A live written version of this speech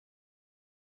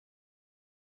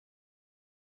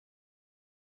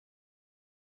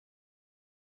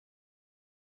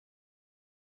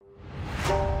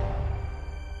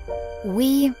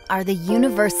We are the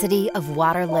University of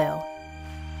Waterloo,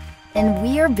 and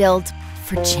we are built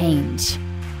for change.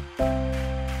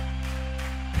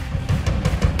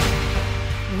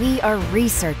 We are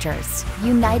researchers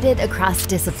united across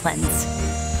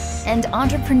disciplines and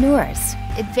entrepreneurs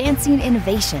advancing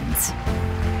innovations.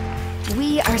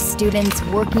 We are students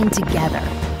working together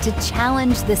to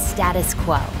challenge the status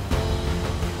quo,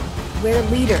 where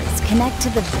leaders connect to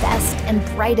the best and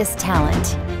brightest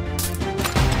talent.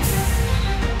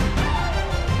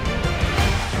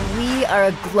 We are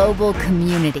a global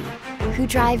community who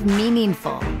drive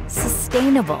meaningful,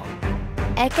 sustainable,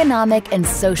 economic and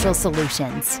social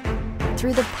solutions.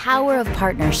 Through the power of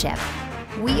partnership,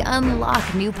 we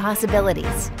unlock new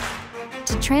possibilities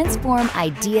to transform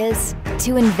ideas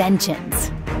to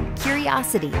inventions,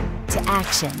 curiosity to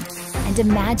action, and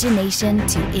imagination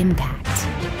to impact.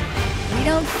 We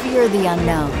don't fear the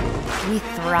unknown. We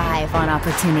thrive on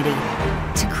opportunity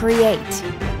to create,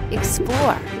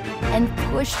 explore, and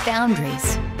push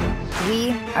boundaries.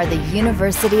 We are the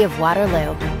University of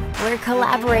Waterloo, where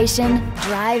collaboration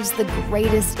drives the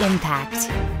greatest impact.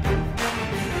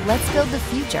 Let's build the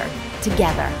future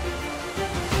together.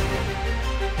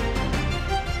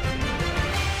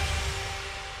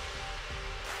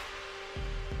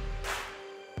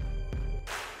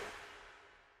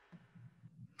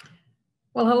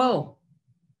 Well, hello,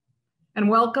 and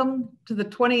welcome to the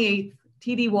 28th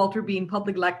TD Walter Bean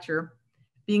Public Lecture,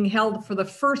 being held for the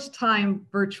first time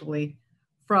virtually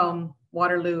from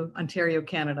Waterloo, Ontario,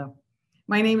 Canada.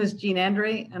 My name is Jean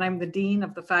Andre, and I'm the Dean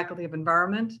of the Faculty of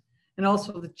Environment and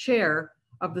also the Chair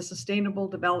of the Sustainable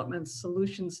Development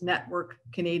Solutions Network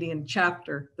Canadian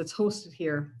chapter that's hosted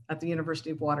here at the University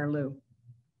of Waterloo.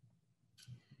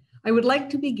 I would like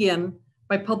to begin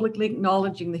by publicly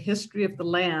acknowledging the history of the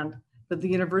land that the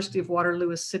University of Waterloo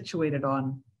is situated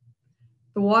on.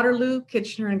 The Waterloo,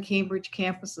 Kitchener, and Cambridge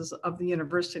campuses of the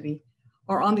university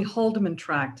are on the Haldimand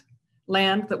Tract,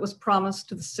 land that was promised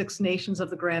to the Six Nations of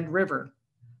the Grand River,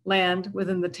 land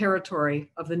within the territory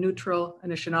of the neutral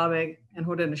Anishinaabe and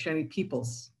Haudenosaunee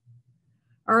peoples.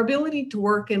 Our ability to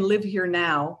work and live here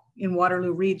now in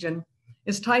Waterloo region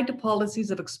is tied to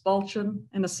policies of expulsion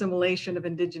and assimilation of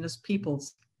Indigenous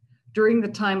peoples during the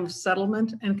time of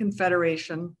settlement and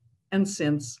confederation and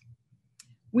since.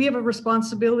 We have a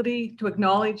responsibility to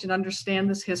acknowledge and understand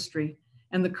this history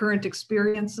and the current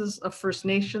experiences of First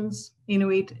Nations,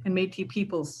 Inuit, and Métis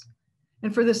peoples,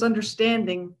 and for this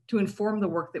understanding to inform the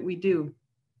work that we do.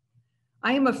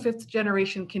 I am a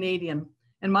fifth-generation Canadian,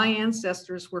 and my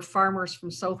ancestors were farmers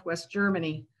from Southwest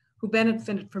Germany who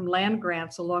benefited from land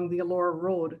grants along the Elora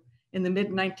Road in the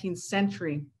mid-19th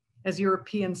century as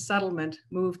European settlement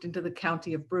moved into the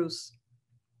county of Bruce.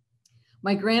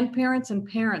 My grandparents and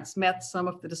parents met some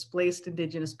of the displaced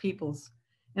Indigenous peoples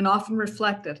and often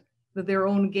reflected that their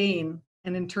own gain,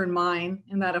 and in turn mine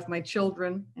and that of my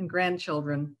children and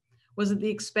grandchildren, was at the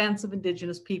expense of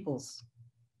Indigenous peoples.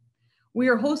 We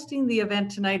are hosting the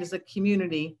event tonight as a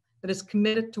community that is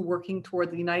committed to working toward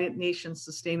the United Nations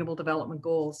Sustainable Development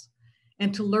Goals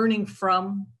and to learning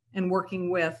from and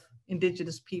working with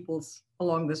Indigenous peoples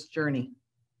along this journey.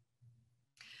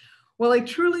 Well, I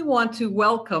truly want to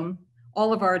welcome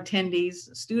all of our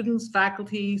attendees, students,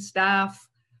 faculty, staff,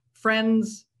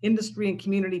 friends, industry and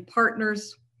community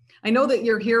partners. I know that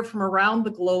you're here from around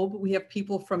the globe. We have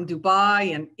people from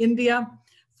Dubai and India,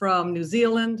 from New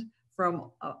Zealand,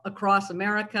 from across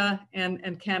America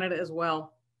and Canada as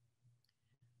well.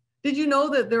 Did you know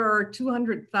that there are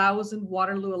 200,000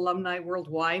 Waterloo alumni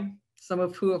worldwide, some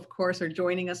of who, of course, are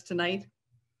joining us tonight?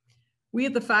 We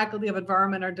at the Faculty of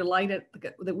Environment are delighted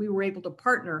that we were able to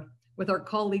partner with our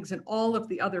colleagues in all of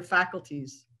the other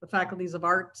faculties, the faculties of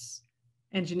arts,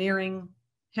 engineering,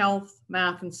 health,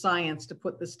 math, and science to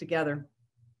put this together.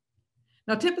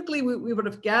 Now, typically we would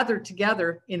have gathered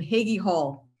together in Hagey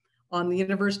Hall on the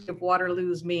University of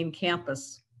Waterloo's main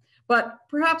campus. But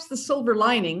perhaps the silver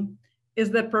lining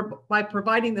is that by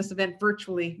providing this event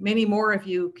virtually, many more of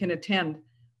you can attend.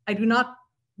 I do not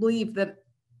believe that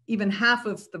even half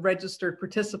of the registered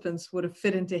participants would have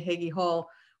fit into Hagey Hall.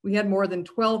 We had more than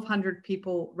 1,200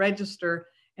 people register,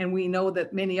 and we know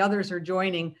that many others are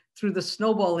joining through the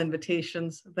snowball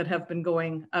invitations that have been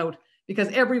going out, because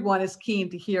everyone is keen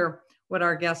to hear what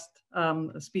our guest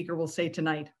speaker will say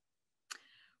tonight.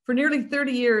 For nearly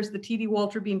 30 years, the TD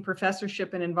Walter Bean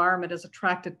Professorship in Environment has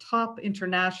attracted top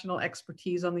international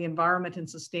expertise on the environment and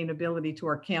sustainability to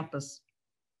our campus.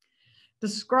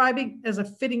 Describing as a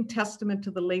fitting testament to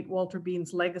the late Walter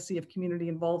Bean's legacy of community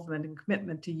involvement and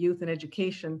commitment to youth and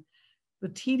education, the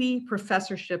TD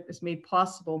Professorship is made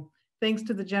possible thanks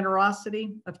to the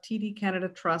generosity of TD Canada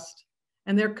Trust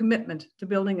and their commitment to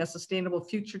building a sustainable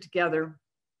future together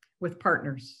with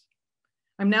partners.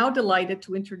 I'm now delighted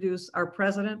to introduce our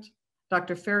president,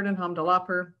 Dr. Feridun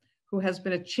Hamdalapur, who has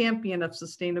been a champion of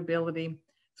sustainability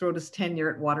throughout his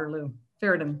tenure at Waterloo.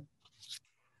 Feridun.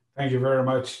 Thank you very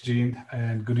much, Jean,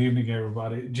 and good evening,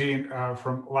 everybody. Jean,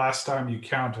 from last time you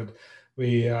counted,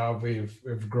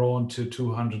 we've grown to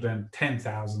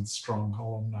 210,000 strong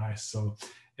alumni. So,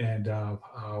 and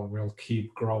we'll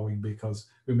keep growing because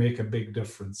we make a big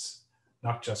difference,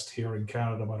 not just here in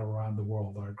Canada, but around the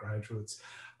world, our graduates.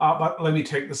 But let me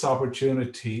take this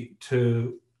opportunity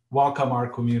to welcome our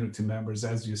community members,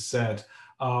 as you said,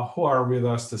 who are with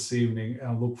us this evening,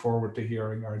 and look forward to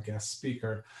hearing our guest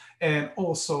speaker. And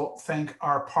also thank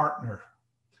our partner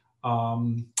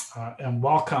and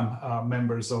welcome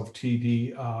members of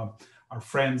TD, our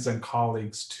friends and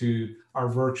colleagues, to our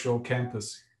virtual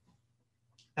campus.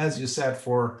 As you said,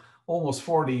 for almost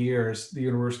 40 years, the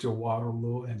University of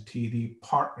Waterloo and TD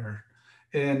partnered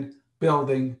in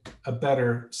building a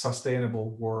better,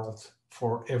 sustainable world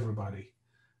for everybody.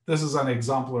 This is an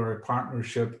exemplary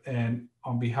partnership, and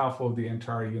on behalf of the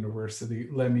entire university,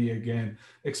 let me again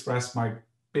express my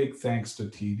big thanks to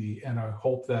TD, and I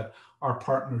hope that our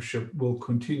partnership will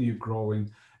continue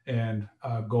growing and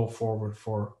go forward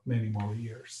for many more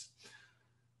years.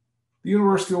 The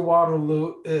University of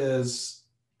Waterloo is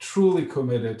truly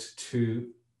committed to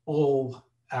all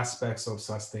aspects of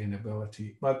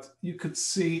sustainability, but you could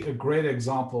see a great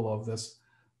example of this.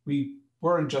 We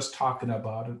weren't just talking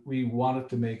about it, we wanted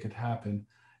to make it happen.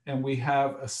 And we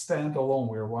have a standalone,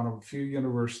 we're one of a few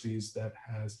universities that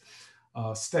has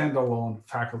a standalone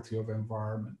faculty of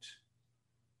environment.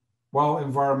 While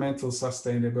environmental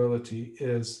sustainability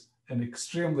is an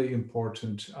extremely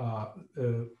important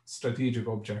strategic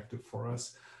objective for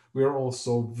us, we're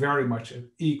also very much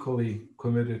equally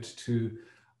committed to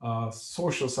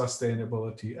social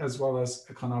sustainability as well as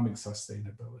economic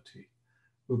sustainability.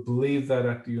 We believe that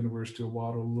at the University of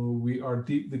Waterloo, we are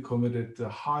deeply committed to the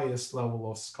highest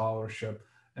level of scholarship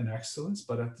and excellence,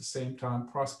 but at the same time,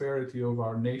 prosperity of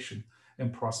our nation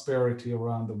and prosperity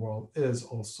around the world is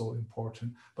also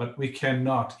important. But we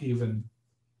cannot even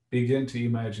begin to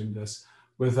imagine this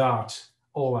without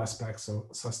all aspects of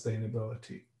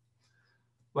sustainability.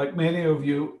 Like many of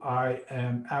you, I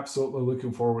am absolutely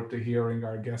looking forward to hearing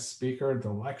our guest speaker, the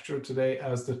lecture today,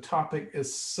 as the topic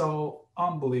is so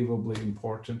unbelievably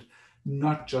important,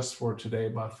 not just for today,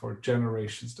 but for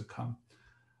generations to come.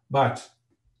 But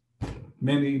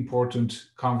many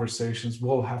important conversations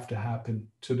will have to happen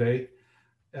today.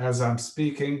 As I'm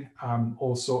speaking, I'm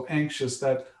also anxious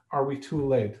that, are we too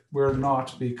late? We're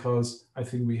not, because I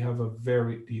think we have a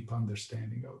very deep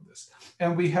understanding of this.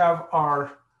 And we have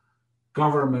our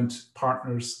government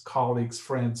partners, colleagues,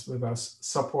 friends with us,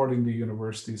 supporting the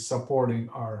university, supporting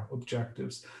our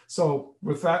objectives. So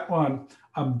with that one,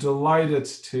 I'm delighted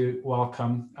to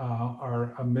welcome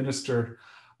our Minister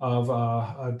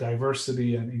of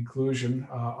Diversity and Inclusion,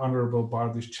 Honorable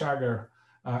Bardish Chagar,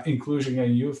 Inclusion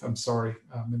and Youth,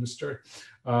 Minister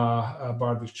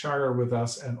Bardish Chagar with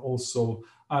us, and also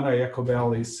Anna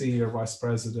Iacobelli, Senior Vice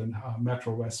President,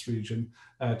 Metro West Region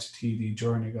at TD,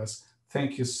 joining us.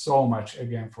 Thank you so much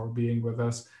again for being with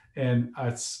us. And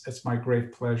it's my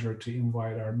great pleasure to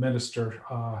invite our minister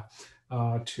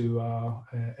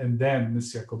and then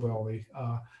Ms. Iacobelli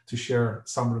to share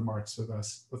some remarks with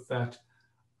us. With that,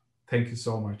 thank you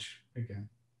so much again.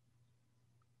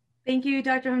 Thank you,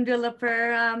 Dr.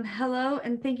 Hamdalapur. Hello,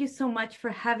 and thank you so much for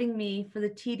having me for the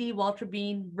TD Walter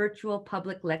Bean Virtual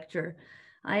Public Lecture.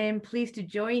 I am pleased to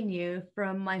join you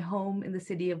from my home in the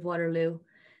city of Waterloo.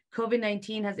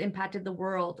 COVID-19 has impacted the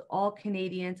world, all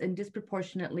Canadians, and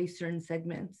disproportionately certain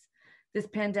segments. This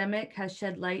pandemic has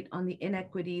shed light on the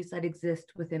inequities that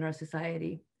exist within our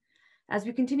society. As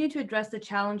we continue to address the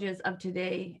challenges of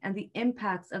today and the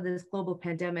impacts of this global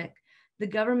pandemic, the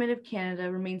Government of Canada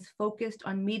remains focused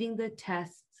on meeting the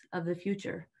tests of the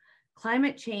future.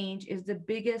 Climate change is the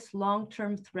biggest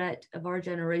long-term threat of our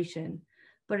generation,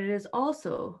 but it is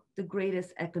also the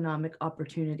greatest economic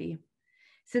opportunity.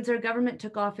 Since our government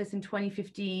took office in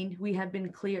 2015, we have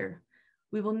been clear.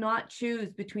 We will not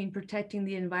choose between protecting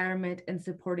the environment and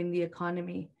supporting the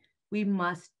economy. We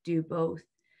must do both.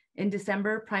 In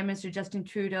December, Prime Minister Justin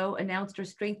Trudeau announced our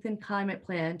strengthened climate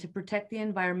plan to protect the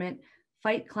environment,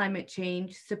 fight climate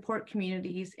change, support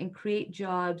communities, and create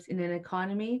jobs in an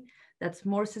economy that's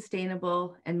more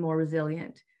sustainable and more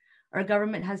resilient. Our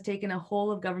government has taken a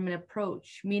whole of government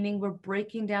approach, meaning we're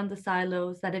breaking down the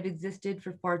silos that have existed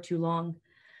for far too long.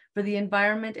 For the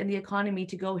environment and the economy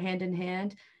to go hand in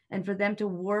hand, and for them to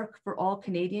work for all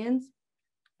Canadians,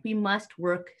 we must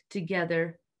work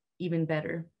together even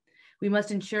better. We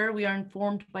must ensure we are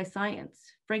informed by science.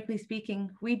 Frankly speaking,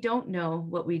 we don't know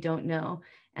what we don't know,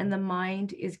 and the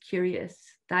mind is curious.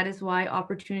 That is why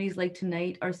opportunities like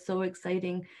tonight are so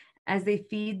exciting, as they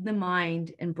feed the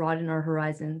mind and broaden our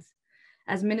horizons.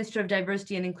 As Minister of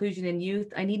Diversity and Inclusion and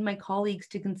Youth, I need my colleagues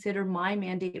to consider my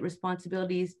mandate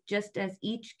responsibilities, just as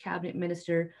each cabinet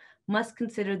minister must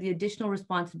consider the additional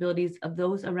responsibilities of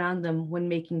those around them when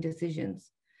making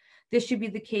decisions. This should be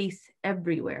the case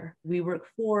everywhere. We work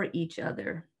for each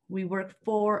other. We work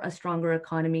for a stronger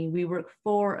economy. We work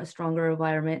for a stronger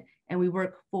environment, and we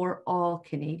work for all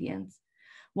Canadians.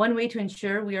 One way to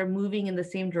ensure we are moving in the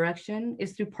same direction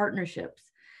is through partnerships.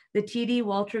 The TD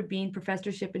Walter Bean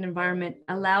Professorship in Environment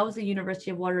allows the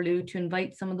University of Waterloo to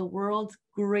invite some of the world's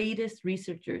greatest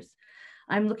researchers.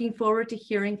 I'm looking forward to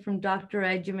hearing from Dr.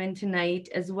 Aygeman tonight,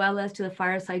 as well as to the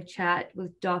fireside chat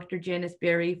with Dr. Janice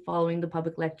Berry following the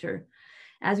public lecture.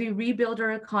 As we rebuild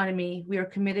our economy, we are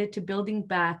committed to building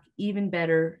back even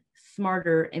better,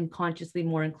 smarter, and consciously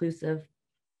more inclusive.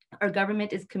 Our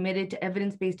government is committed to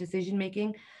evidence-based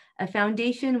decision-making, a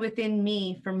foundation within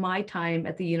me from my time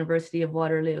at the University of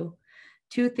Waterloo.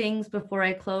 Two things before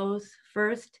I close.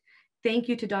 First, thank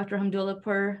you to Dr.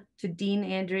 Hamdullahpur, to Dean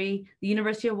Andre, the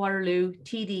University of Waterloo,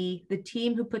 TD, the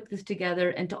team who put this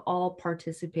together, and to all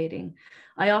participating.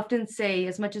 I often say,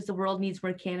 as much as the world needs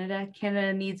more Canada,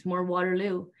 Canada needs more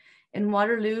Waterloo. In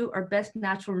Waterloo, our best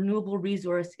natural renewable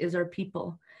resource is our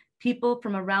people. People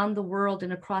from around the world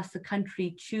and across the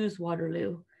country choose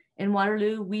Waterloo. In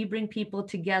Waterloo, we bring people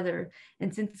together.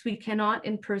 And since we cannot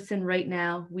in person right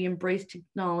now, we embrace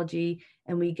technology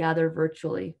and we gather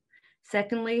virtually.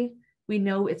 Secondly, we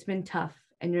know it's been tough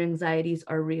and your anxieties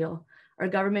are real. Our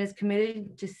government is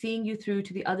committed to seeing you through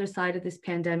to the other side of this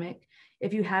pandemic.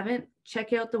 If you haven't,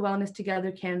 check out the Wellness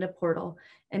Together Canada portal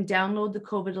and download the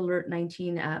COVID Alert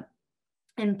 19 app.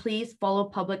 And please follow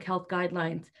public health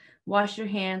guidelines. Wash your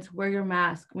hands, wear your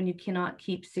mask when you cannot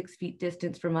keep 6 feet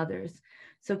distance from others.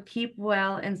 So keep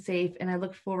well and safe, and I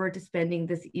look forward to spending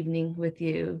this evening with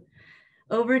you.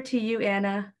 Over to you,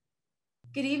 Anna.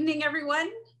 Good evening,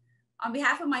 everyone. On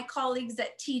behalf of my colleagues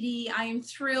at TD, I am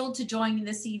thrilled to join you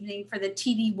this evening for the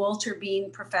TD Walter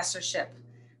Bean Professorship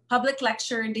public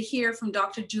lecture and to hear from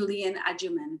Dr. Julian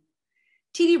Aygeman.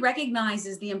 TD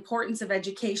recognizes the importance of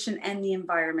education and the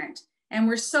environment, and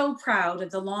we're so proud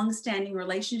of the long-standing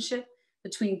relationship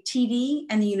between TD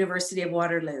and the University of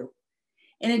Waterloo.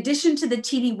 In addition to the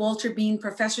TD Walter Bean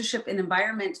Professorship in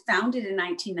Environment founded in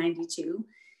 1992,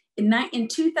 in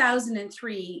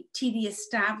 2003, TD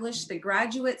established the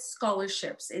Graduate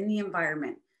Scholarships in the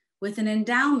Environment with an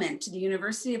endowment to the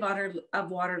University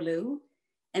of Waterloo.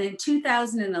 And in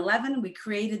 2011, we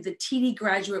created the TD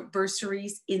Graduate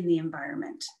Bursaries in the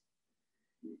Environment.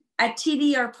 At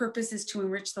TD, our purpose is to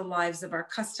enrich the lives of our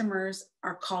customers,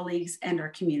 our colleagues, and our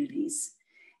communities.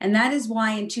 And that is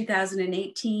why in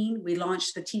 2018, we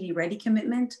launched the TD Ready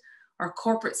Commitment, our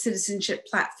corporate citizenship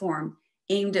platform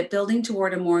aimed at building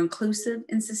toward a more inclusive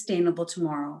and sustainable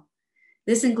tomorrow.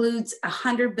 This includes a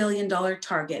 $100 billion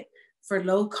target for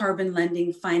low carbon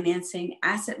lending, financing,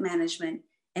 asset management,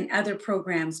 and other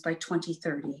programs by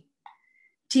 2030.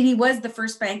 TD was the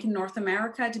first bank in North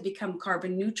America to become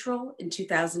carbon neutral in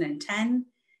 2010,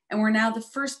 and we're now the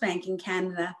first bank in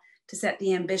Canada to set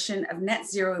the ambition of net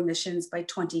zero emissions by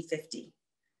 2050.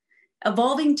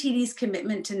 Evolving TD's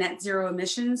commitment to net zero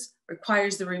emissions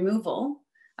requires the removal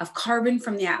of carbon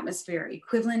from the atmosphere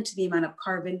equivalent to the amount of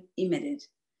carbon emitted.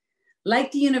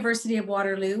 Like the University of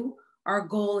Waterloo, our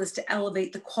goal is to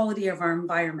elevate the quality of our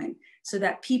environment so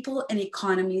that people and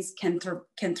economies can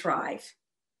thrive.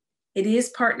 It is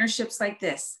partnerships like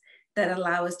this that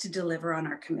allow us to deliver on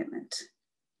our commitment.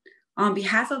 On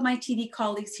behalf of my TD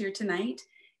colleagues here tonight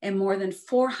and more than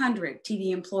 400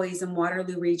 TD employees in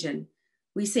Waterloo Region,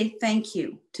 we say thank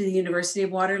you to the University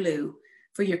of Waterloo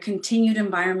for your continued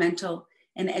environmental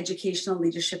and educational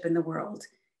leadership in the world.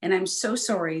 And I'm so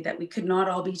sorry that we could not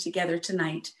all be together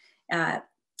tonight, that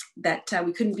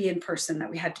we couldn't be in person,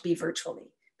 that we had to be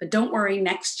virtually. But don't worry,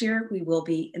 next year we will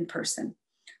be in person.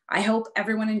 I hope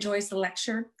everyone enjoys the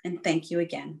lecture, and thank you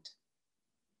again.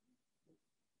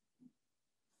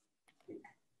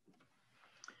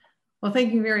 Well,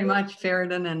 thank you very much,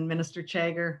 Ferridan and Minister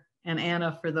Chagger and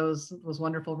Anna for those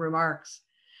wonderful remarks.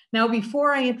 Now,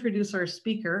 before I introduce our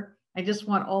speaker, I just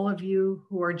want all of you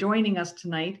who are joining us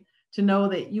tonight to know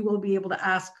that you will be able to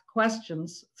ask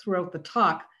questions throughout the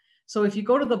talk. So if you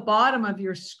go to the bottom of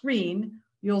your screen,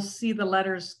 you'll see the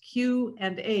letters Q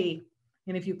and A.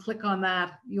 And if you click on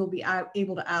that, you'll be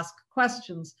able to ask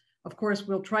questions. Of course,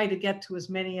 we'll try to get to as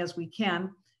many as we can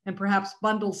and perhaps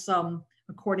bundle some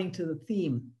according to the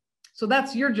theme. So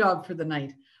that's your job for the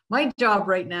night. My job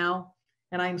right now,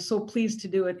 and I'm so pleased to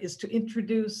do it, is to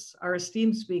introduce our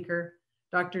esteemed speaker,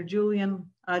 Dr. Julian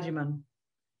Aygeman.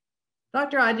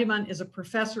 Dr. Aygeman is a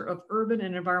professor of urban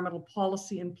and environmental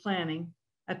policy and planning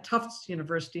at Tufts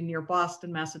University near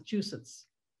Boston, Massachusetts.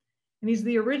 And he's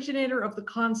the originator of the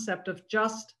concept of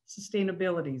just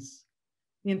sustainabilities,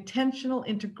 the intentional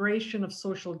integration of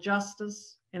social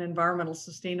justice and environmental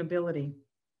sustainability.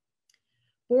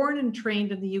 Born and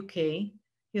trained in the UK,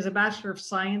 he has a Bachelor of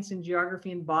Science in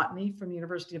Geography and Botany from the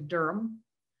University of Durham,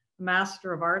 a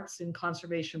Master of Arts in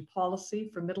Conservation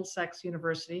Policy from Middlesex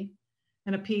University,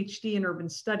 and a PhD in Urban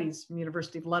Studies from the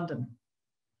University of London.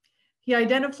 He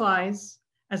identifies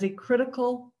as a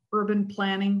critical urban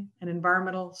planning and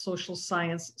environmental social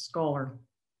science scholar.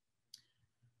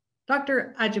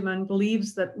 Dr. Aygeman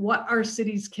believes that what our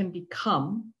cities can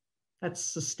become, that's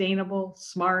sustainable,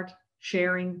 smart,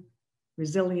 sharing,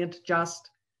 resilient, just,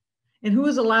 and who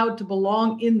is allowed to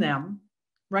belong in them,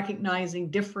 recognizing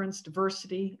difference,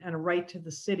 diversity, and a right to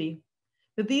the city,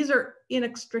 that these are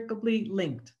inextricably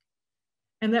linked,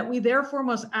 and that we therefore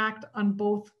must act on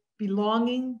both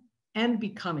belonging and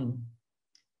becoming,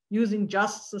 using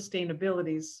just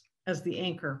sustainabilities as the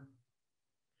anchor.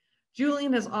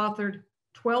 Julian has authored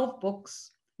 12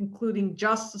 books, including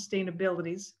Just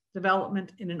Sustainabilities,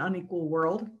 Development in an Unequal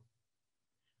World,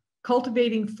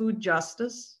 Cultivating Food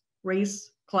Justice,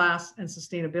 Race, Class, and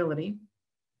Sustainability,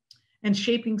 and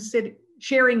Sharing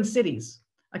Cities,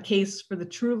 a Case for the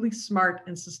Truly Smart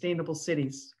and Sustainable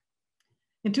Cities.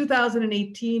 In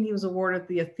 2018, he was awarded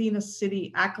the Athena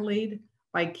City Accolade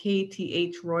by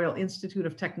KTH Royal Institute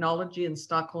of Technology in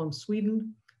Stockholm,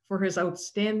 Sweden, for his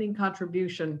outstanding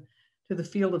contribution to the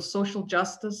field of social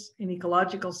justice and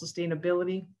ecological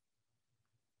sustainability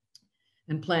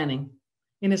and planning.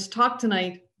 In his talk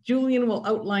tonight, Julian will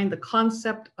outline the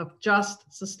concept of just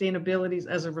sustainabilities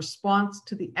as a response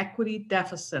to the equity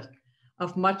deficit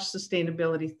of much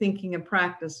sustainability thinking and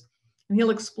practice. And he'll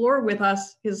explore with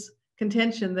us his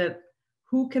contention that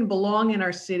who can belong in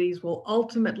our cities will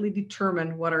ultimately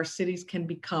determine what our cities can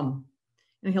become.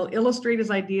 And he'll illustrate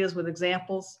his ideas with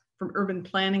examples from urban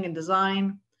planning and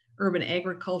design, urban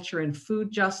agriculture and food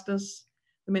justice,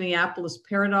 the Minneapolis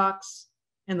paradox,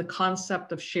 and the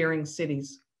concept of sharing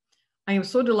cities. I am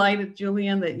so delighted,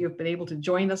 Julian, that you've been able to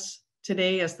join us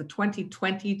today as the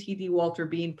 2020 TD Walter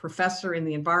Bean Professor in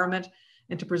the Environment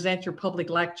and to present your public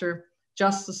lecture,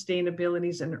 Just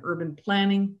Sustainabilities in Urban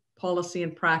Planning, Policy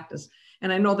and Practice.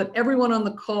 And I know that everyone on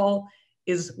the call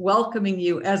is welcoming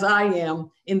you, as I am,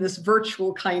 in this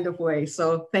virtual kind of way.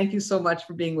 So thank you so much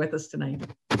for being with us tonight.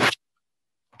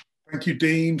 Thank you,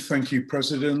 Dean. Thank you,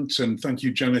 President. And thank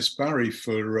you, Janice Barry,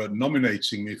 for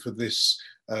nominating me for this,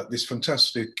 this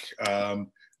fantastic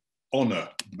honor,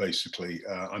 basically.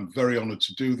 I'm very honored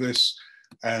to do this.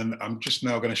 And I'm just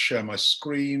now going to share my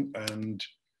screen, and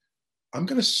I'm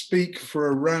going to speak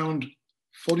for around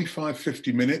 45,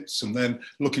 50 minutes, and then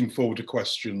looking forward to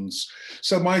questions.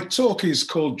 So my talk is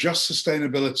called Just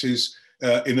Sustainabilities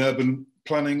in Urban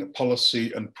Planning,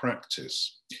 Policy and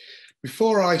Practice.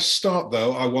 Before I start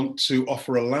though, I want to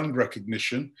offer a land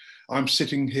recognition. I'm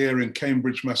sitting here in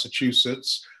Cambridge,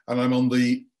 Massachusetts, and I'm on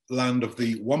the land of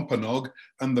the Wampanoag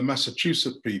and the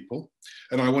Massachusetts people.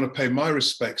 And I want to pay my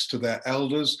respects to their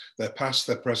elders, their past,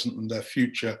 their present, and their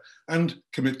future, and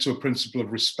commit to a principle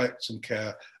of respect and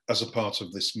care as a part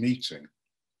of this meeting.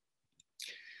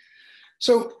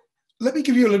 So let me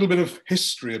give you a little bit of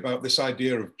history about this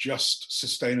idea of just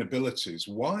sustainabilities.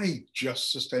 Why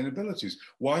just sustainabilities?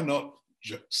 Why not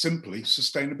simply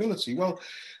sustainability? Well,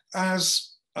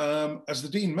 as the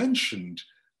Dean mentioned,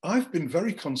 I've been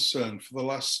very concerned for the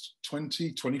last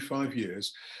 20, 25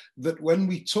 years that when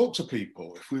we talk to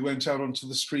people, if we went out onto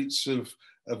the streets of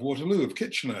Waterloo, of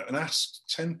Kitchener, and asked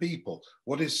 10 people,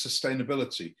 what is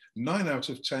sustainability? 9 out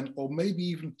of 10, or maybe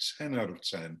even 10 out of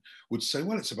 10 would say,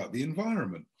 well, it's about the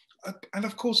environment. And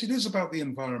of course it is about the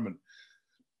environment.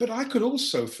 But I could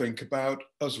also think about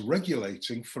us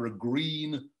regulating for a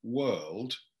green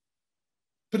world,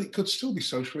 but it could still be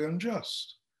socially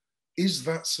unjust. Is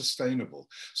that sustainable?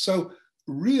 So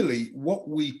really what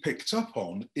we picked up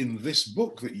on in this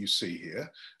book that you see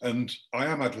here, and I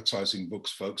am advertising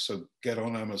books, folks, so get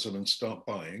on Amazon and start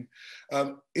buying.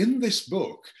 In this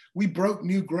book, we broke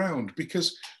new ground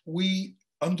because we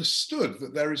understood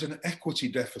that there is an equity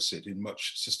deficit in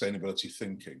much sustainability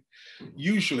thinking.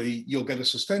 Usually you'll get a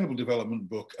sustainable development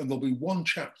book and there'll be one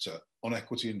chapter on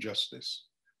equity and justice.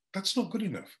 That's not good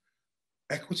enough.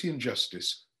 Equity and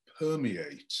justice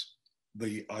permeate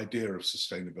the idea of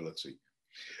sustainability.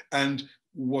 And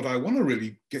what I want to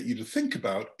really get you to think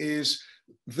about is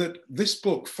that this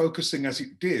book, focusing as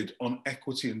it did on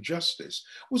equity and justice,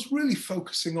 was really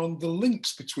focusing on the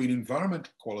links between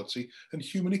environmental equality and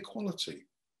human equality.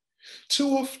 Too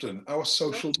often, our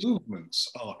social movements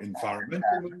are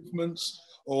environmental movements,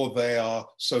 or they are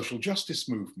social justice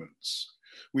movements.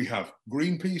 We have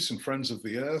Greenpeace and Friends of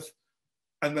the Earth.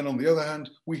 And then on the other hand,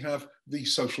 we have the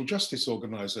social justice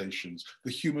organizations,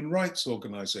 the human rights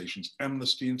organizations,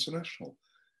 Amnesty International.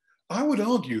 I would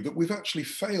argue that we've actually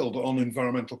failed on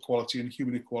environmental equality and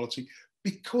human equality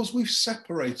because we've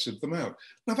separated them out.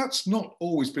 Now, that's not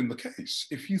always been the case.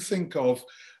 If you think of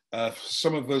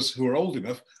some of us who are old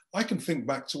enough, I can think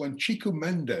back to when Chico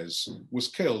Mendes was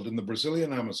killed in the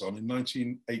Brazilian Amazon in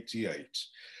 1988.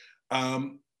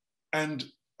 And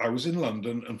I was in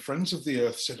London and Friends of the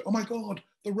Earth said, oh my God,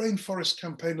 the rainforest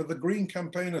campaigner, the green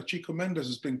campaigner, Chico Mendes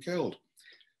has been killed.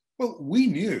 Well, we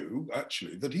knew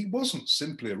actually that he wasn't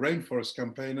simply a rainforest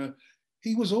campaigner.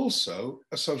 He was also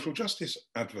a social justice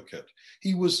advocate.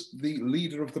 He was the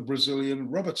leader of the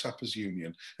Brazilian Rubber Tappers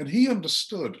Union. And he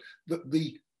understood that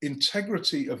the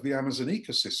integrity of the Amazon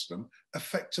ecosystem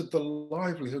affected the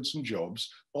livelihoods and jobs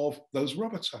of those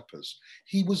rubber tappers.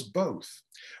 He was both.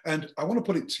 And I want to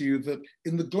put it to you that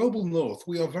in the global north,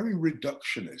 we are very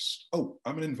reductionist. Oh,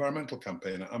 I'm an environmental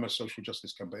campaigner, I'm a social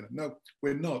justice campaigner. No,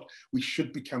 we're not. We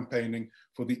should be campaigning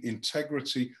for the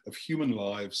integrity of human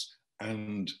lives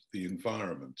and the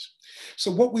environment.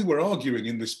 So what we were arguing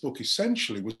in this book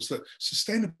essentially was that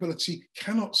sustainability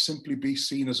cannot simply be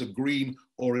seen as a green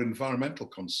or environmental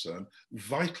concern,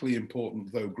 vitally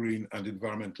important though green and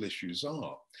environmental issues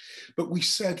are. But we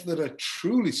said that a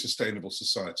truly sustainable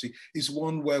society is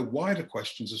one where wider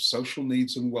questions of social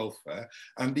needs and welfare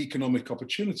and economic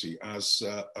opportunity, as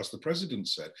the president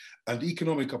said, and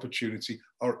economic opportunity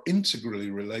are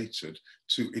integrally related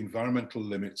to environmental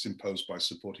limits imposed by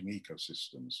supporting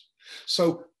ecosystems.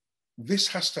 So this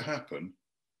has to happen.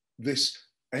 This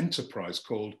enterprise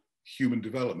called human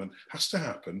development has to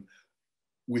happen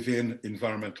within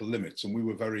environmental limits. And we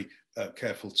were very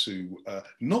careful to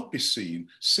not be seen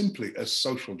simply as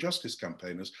social justice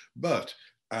campaigners, but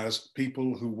as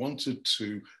people who wanted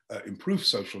to improve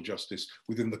social justice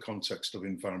within the context of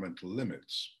environmental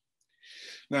limits.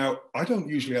 Now, I don't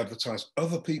usually advertise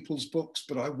other people's books,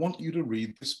 but I want you to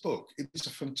read this book. It's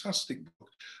a fantastic book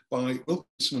by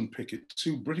Wilkinson and Pickett,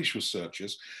 two British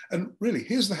researchers. And really,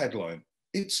 here's the headline.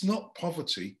 It's not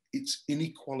poverty, it's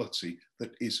inequality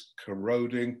that is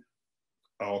corroding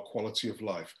our quality of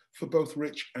life for both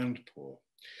rich and poor.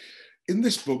 In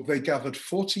this book, they gathered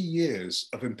 40 years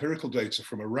of empirical data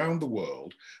from around the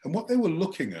world. And what they were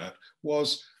looking at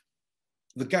was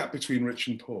the gap between rich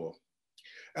and poor.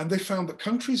 And they found that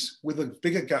countries with a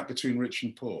bigger gap between rich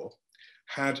and poor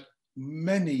had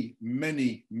many,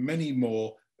 many, many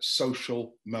more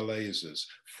social malaises,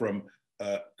 from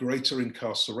greater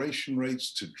incarceration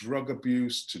rates to drug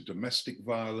abuse, to domestic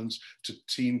violence, to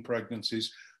teen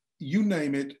pregnancies. You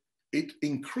name it, it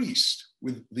increased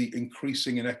with the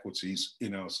increasing inequities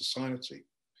in our society.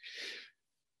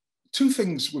 Two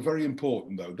things were very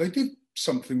important though. They did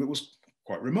something that was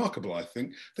quite remarkable, I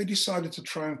think. They decided to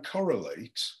try and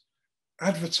correlate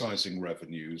advertising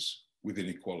revenues with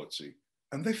inequality.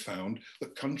 And they found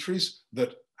that countries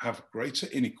that have greater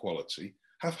inequality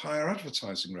have higher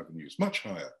advertising revenues, much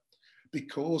higher,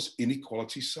 because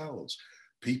inequality sells.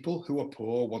 People who are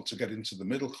poor want to get into the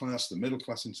middle class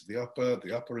into the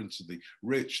upper into the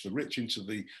rich into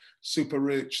the super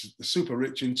rich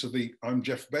into the I'm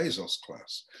Jeff Bezos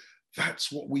class.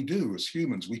 That's what we do as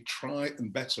humans. We try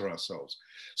and better ourselves.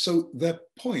 So their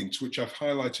point, which I've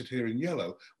highlighted here in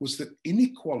yellow, was that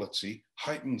inequality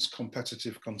heightens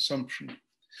competitive consumption.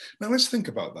 Now let's think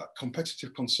about that.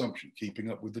 Competitive consumption,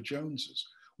 keeping up with the Joneses.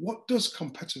 What does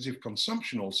competitive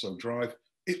consumption also drive?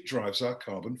 It drives our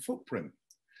carbon footprint.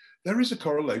 There is a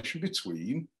correlation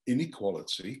between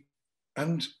inequality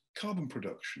and carbon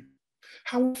production.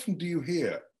 How often do you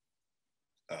hear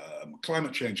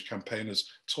climate change campaigners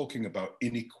talking about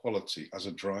inequality as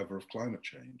a driver of climate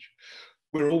change?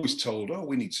 We're always told, oh,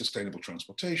 we need sustainable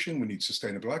transportation, we need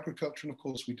sustainable agriculture, and of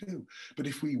course we do. But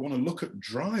if we want to look at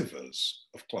drivers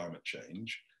of climate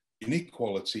change,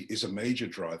 inequality is a major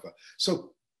driver.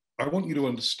 So I want you to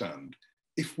understand,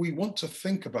 if we want to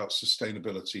think about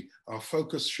sustainability, our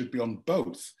focus should be on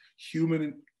both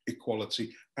human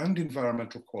equality and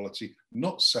environmental equality,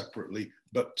 not separately,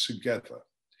 but together.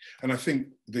 And I think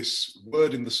this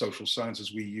word in the social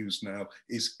sciences we use now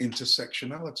is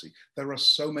intersectionality. There are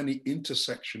so many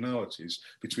intersectionalities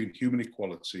between human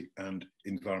equality and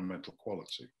environmental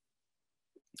equality.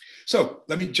 So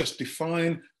let me just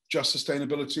define just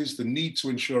sustainabilities, the need to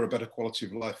ensure a better quality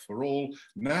of life for all,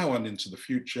 now and into the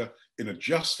future, in a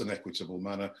just and equitable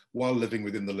manner, while living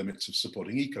within the limits of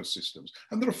supporting ecosystems.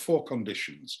 And there are 4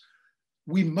 conditions.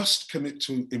 We must commit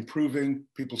to improving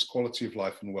people's quality of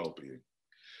life and well-being.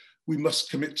 We must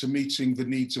commit to meeting the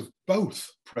needs of both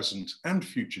present and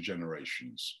future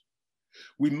generations.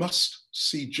 We must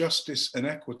see justice and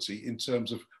equity in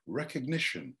terms of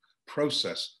recognition,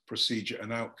 process, procedure,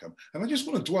 and outcome. And I just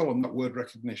want to dwell on that word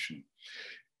recognition.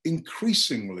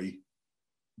 Increasingly,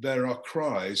 there are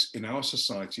cries in our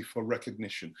society for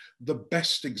recognition. The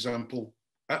best example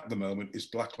at the moment is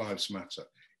Black Lives Matter.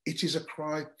 It is a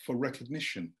cry for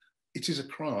recognition. It is a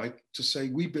cry to say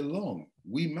we belong,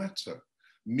 we matter,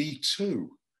 me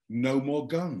too, no more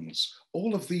guns.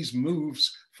 All of these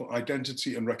moves for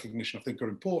identity and recognition, I think, are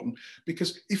important,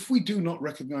 because if we do not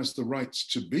recognize the rights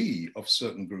to be of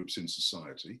certain groups in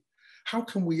society, how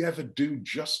can we ever do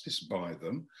justice by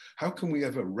them? How can we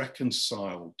ever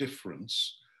reconcile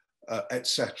difference,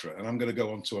 etc.? And I'm going to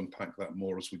go on to unpack that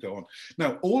more as we go on.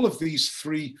 Now, all of these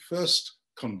 3 first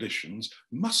conditions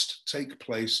must take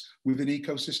place within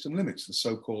ecosystem limits, the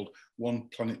so-called one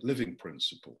planet living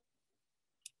principle.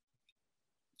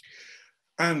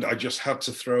 And I just had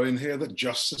to throw in here that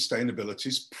just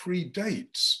sustainabilities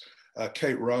predates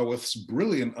Kate Raworth's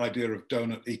brilliant idea of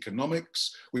donut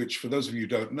economics, which, for those of you who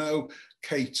don't know,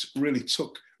 Kate really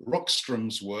took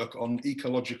Rockstrom's work on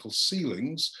ecological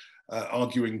ceilings,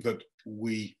 arguing that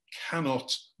we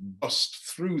cannot bust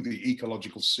through the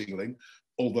ecological ceiling,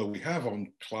 although we have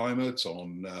on climate,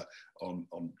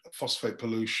 on phosphate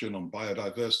pollution, on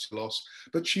biodiversity loss.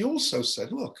 But she also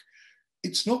said, look,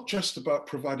 it's not just about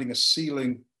providing a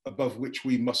ceiling above which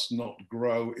we must not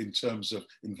grow in terms of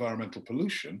environmental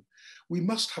pollution. We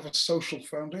must have a social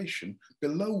foundation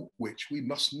below which we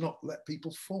must not let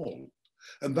people fall.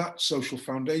 And that social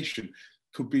foundation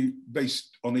could be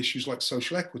based on issues like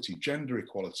social equity, gender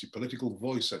equality, political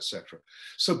voice, etc.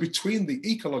 So between the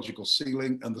ecological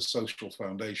ceiling and the social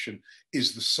foundation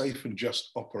is the safe and just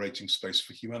operating space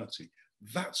for humanity.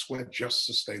 That's where just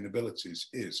sustainabilities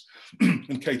is.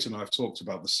 And Kate and I have talked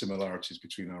about the similarities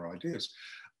between our ideas.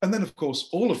 And then, of course,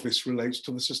 all of this relates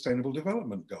to the Sustainable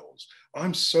Development Goals.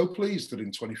 I'm so pleased that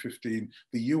in 2015,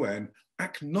 the UN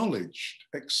acknowledged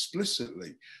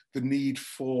explicitly the need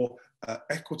for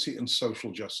equity and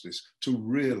social justice to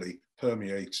really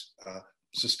permeate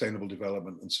sustainable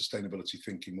development and sustainability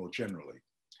thinking more generally.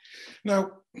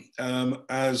 Now,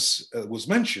 as was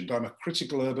mentioned, I'm a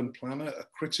critical urban planner, a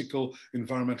critical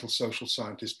environmental social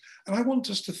scientist, and I want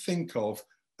us to think of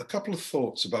a couple of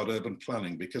thoughts about urban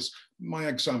planning, because my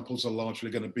examples are largely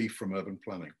going to be from urban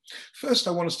planning. First,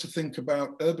 I want us to think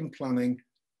about urban planning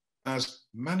as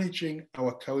managing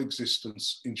our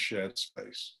coexistence in shared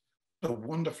space. A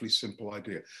wonderfully simple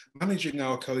idea. Managing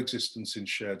our coexistence in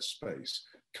shared space.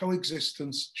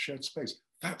 Coexistence, shared space.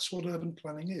 That's what urban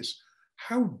planning is.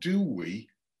 How do we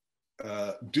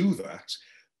do that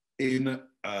in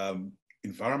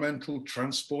environmental,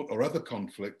 transport, or other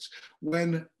conflicts,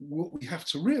 when what we have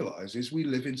to realize is we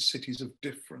live in cities of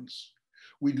difference?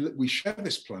 We share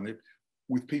this planet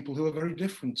with people who are very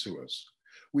different to us.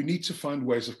 We need to find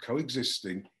ways of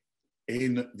coexisting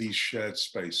in these shared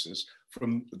spaces,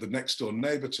 from the next door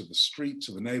neighbor to the street,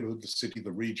 to the neighborhood, the city,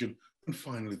 the region, and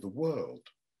finally the world.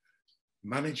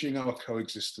 Managing our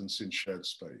coexistence in shared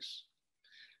space.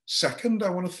 Second, I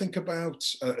want to think about,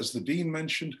 as the Dean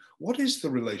mentioned, what is the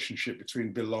relationship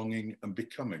between belonging and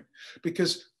becoming?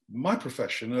 Because my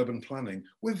profession, urban planning,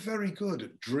 we're very good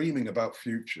at dreaming about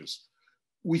futures.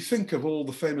 We think of all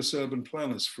the famous urban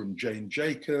planners, from Jane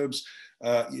Jacobs,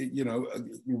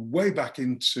 way back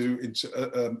into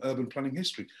urban planning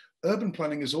history. Urban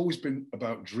planning has always been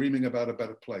about dreaming about a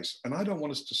better place. And I don't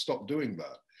want us to stop doing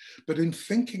that. But in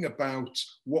thinking about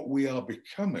what we are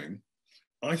becoming,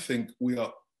 I think we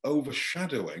are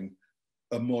overshadowing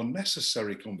a more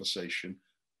necessary conversation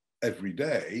every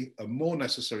day, a more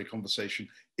necessary conversation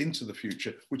into the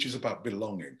future, which is about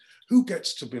belonging. Who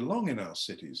gets to belong in our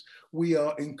cities? We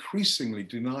are increasingly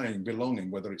denying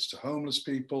belonging, whether it's to homeless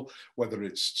people, whether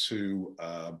it's to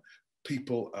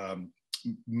people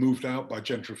moved out by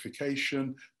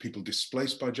gentrification, people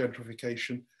displaced by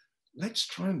gentrification. Let's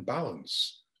try and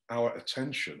balance our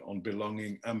attention on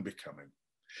belonging and becoming.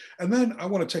 And then I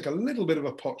want to take a little bit of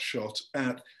a pot shot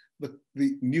at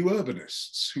the new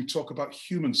urbanists who talk about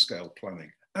human scale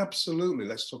planning. Absolutely,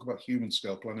 let's talk about human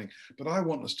scale planning, but I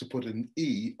want us to put an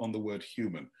E on the word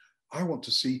human. I want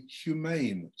to see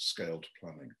humane scaled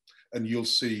planning. And you'll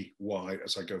see why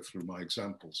as I go through my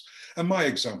examples. And my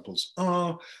examples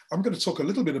are, I'm going to talk a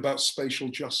little bit about spatial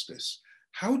justice.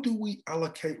 How do we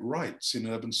allocate rights in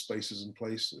urban spaces and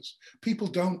places? People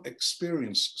don't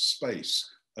experience space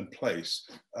and place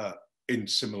in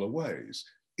similar ways.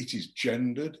 It is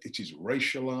gendered, it is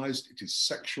racialized, it is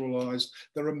sexualized.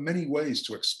 There are many ways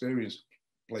to experience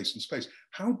place and space.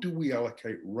 How do we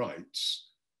allocate rights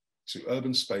to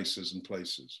urban spaces and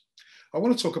places? I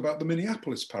want to talk about the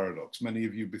Minneapolis paradox. Many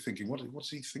of you will be thinking, what's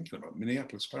he thinking about?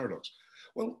 Minneapolis paradox.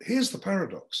 Well, here's the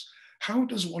paradox. How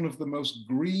does one of the most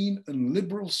green and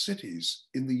liberal cities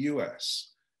in the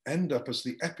US end up as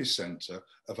the epicenter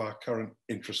of our current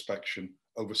introspection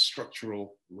over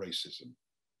structural racism?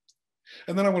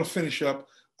 And then I want to finish up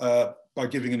by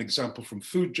giving an example from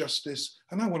food justice.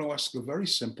 And I want to ask a very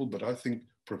simple, but I think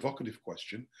provocative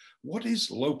question. What is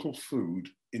local food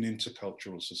in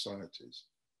intercultural societies?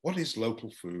 What is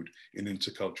local food in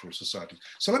intercultural societies?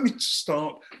 So let me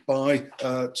start by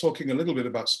talking a little bit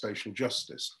about spatial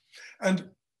justice. And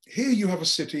here you have a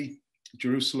city,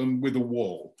 Jerusalem, with a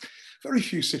wall. Very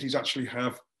few cities actually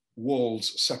have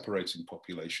walls separating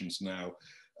populations now.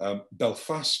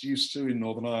 Belfast used to in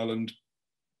Northern Ireland,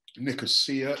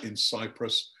 Nicosia in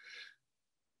Cyprus.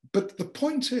 But the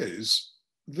point is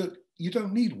that you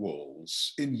don't need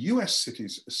walls. In US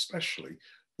cities especially,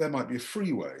 there might be a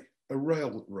freeway, a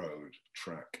railroad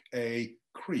track, a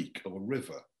creek or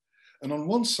river. And on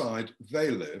one side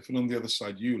they live and on the other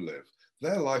side you live.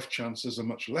 Their life chances are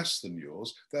much less than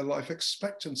yours. Their life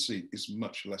expectancy is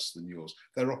much less than yours.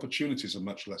 Their opportunities are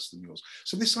much less than yours.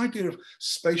 So this idea of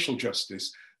spatial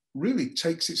justice really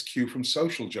takes its cue from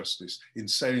social justice in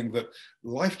saying that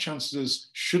life chances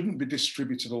shouldn't be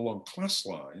distributed along class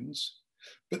lines,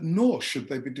 but nor should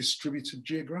they be distributed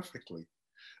geographically.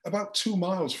 About 2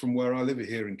 miles from where I live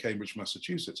here in Cambridge,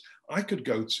 Massachusetts, I could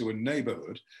go to a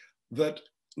neighborhood that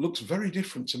looks very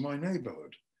different to my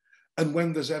neighborhood. And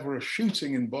when there's ever a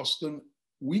shooting in Boston,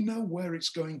 we know where it's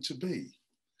going to be.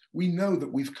 We know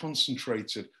that we've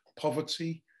concentrated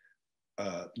poverty,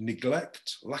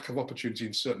 neglect, lack of opportunity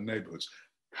in certain neighborhoods.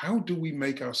 How do we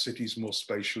make our cities more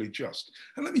spatially just?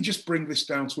 And let me just bring this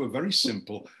down to a very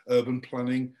simple urban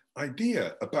planning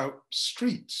idea about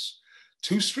streets.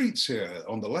 2 streets here.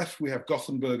 On the left, we have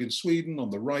Gothenburg in Sweden.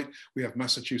 On the right, we have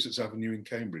Massachusetts Avenue in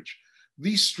Cambridge.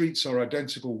 These streets are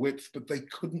identical width, but they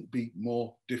couldn't be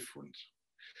more different.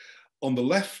 On the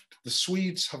left, the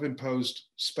Swedes have imposed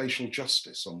spatial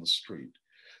justice on the street.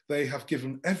 They have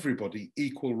given everybody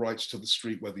equal rights to the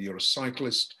street, whether you're a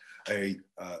cyclist, a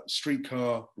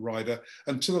streetcar rider.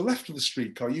 And to the left of the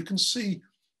streetcar, you can see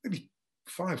maybe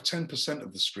 5–10%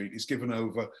 of the street is given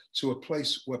over to a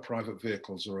place where private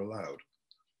vehicles are allowed.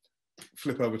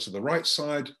 Flip over to the right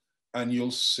side and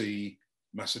you'll see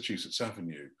Massachusetts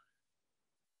Avenue.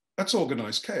 That's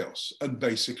organized chaos. And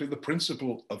basically the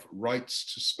principle of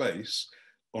rights to space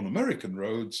on American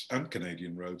roads and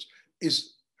Canadian roads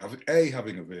is A,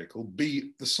 having a vehicle,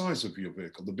 B, the size of your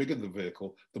vehicle. The bigger the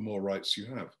vehicle, the more rights you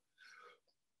have.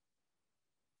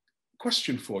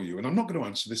 Question for you, and I'm not going to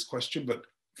answer this question, but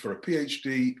for a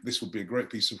PhD, this would be a great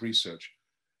piece of research.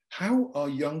 How are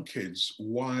young kids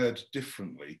wired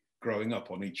differently growing up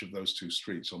on each of those 2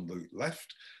 streets? On the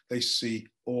left, they see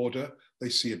order, they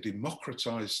see a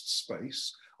democratized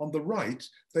space. On the right,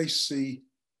 they see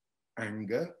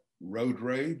anger, road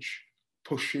rage,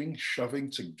 pushing, shoving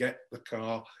to get the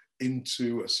car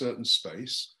into a certain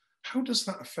space. How does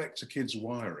that affect a kid's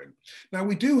wiring? Now,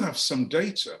 we do have some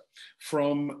data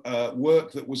from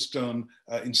work that was done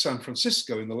in San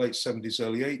Francisco in the late 70s,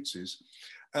 early 80s.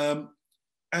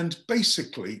 And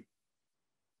basically,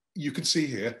 you can see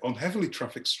here on heavily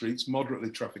trafficked streets,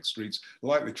 moderately trafficked streets,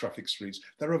 lightly trafficked streets,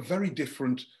 there are very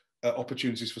different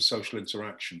opportunities for social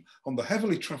interaction. On the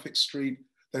heavily trafficked street,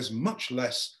 there's much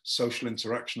less social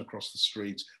interaction across the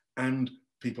street and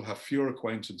people have fewer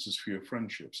acquaintances, fewer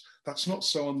friendships. That's not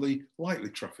so on the lightly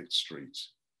trafficked street.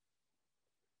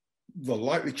 The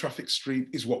lightly trafficked street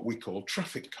is what we call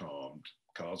traffic calmed.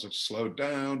 Cars have slowed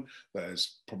down,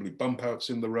 there's probably bump outs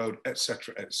in the road,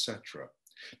 etc., etc.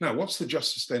 Now, what's the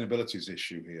just sustainabilities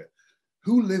issue here?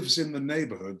 Who lives in the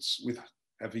neighborhoods with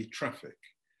heavy traffic?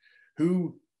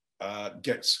 Who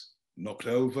gets knocked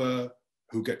over?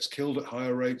 Who gets killed at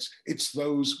higher rates? It's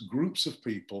those groups of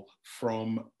people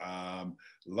from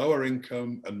lower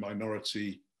income and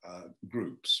minority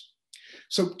groups.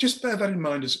 So just bear that in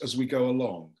mind as we go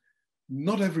along.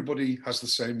 Not everybody has the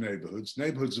same neighborhoods.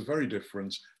 Neighborhoods are very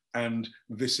different, and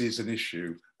this is an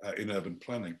issue in urban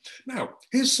planning. Now,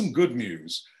 here's some good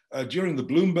news. During the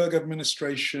Bloomberg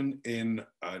administration in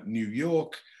New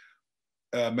York,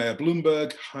 Mayor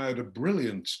Bloomberg hired a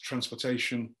brilliant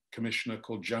transportation commissioner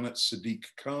called Janet Sadiq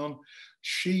Khan.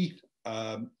 She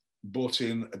brought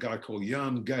in a guy called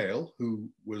Jan Gehl, who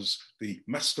was the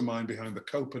mastermind behind the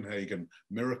Copenhagen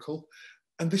miracle.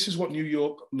 And this is what New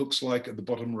York looks like at the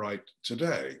bottom right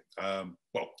today.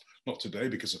 Well, not today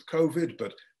because of COVID,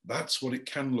 but that's what it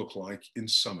can look like in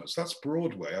summers. That's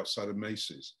Broadway outside of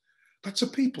Macy's. That's a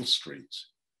people street.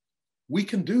 We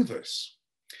can do this.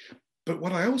 But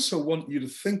what I also want you to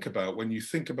think about when you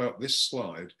think about this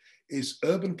slide is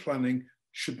urban planning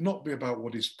should not be about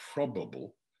what is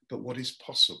probable, but what is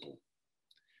possible.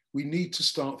 We need to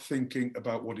start thinking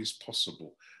about what is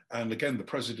possible. And again, the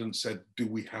president said, do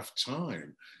we have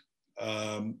time?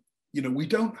 You know, we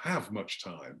don't have much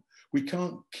time. We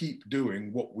can't keep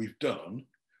doing what we've done.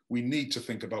 We need to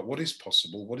think about what is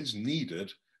possible, what is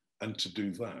needed, and to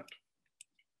do that.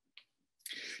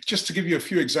 Just to give you a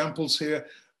few examples here,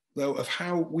 though, of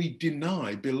how we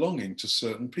deny belonging to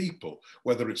certain people,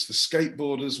 whether it's the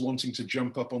skateboarders wanting to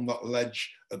jump up on that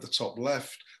ledge at the top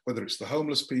left, whether it's the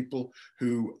homeless people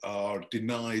who are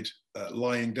denied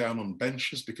lying down on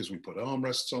benches because we put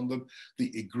armrests on them,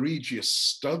 the egregious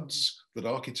studs that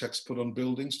architects put on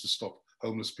buildings to stop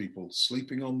homeless people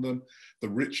sleeping on them, the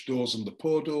rich doors and the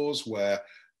poor doors where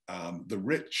the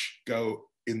rich go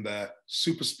in their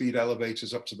super speed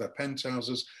elevators up to their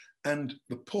penthouses, and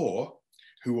the poor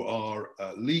who are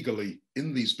legally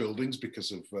in these buildings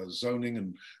because of zoning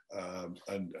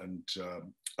and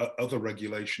other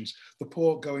regulations, the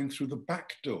poor going through the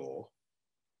back door,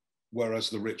 whereas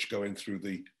the rich going through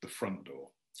the front door.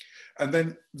 And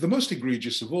then the most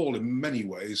egregious of all, in many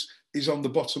ways, is on the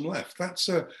bottom left. That's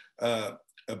a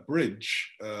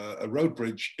bridge, a road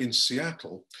bridge in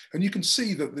Seattle. And you can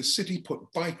see that the city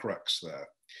put bike racks there.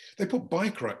 They put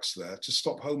bike racks there to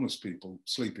stop homeless people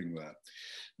sleeping there.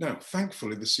 Now,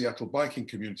 thankfully, the Seattle biking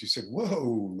community said,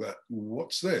 whoa,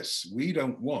 what's this? We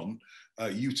don't want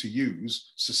you to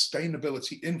use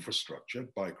sustainability infrastructure,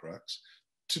 bike racks,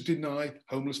 to deny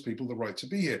homeless people the right to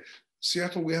be here.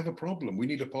 Seattle, we have a problem. We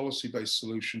need a policy-based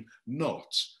solution,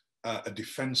 not a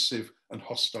defensive and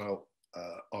hostile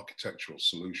architectural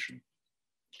solution.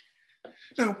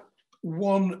 Now,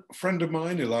 one friend of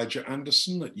mine, Elijah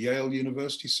Anderson at Yale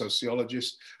University,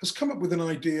 sociologist, has come up with an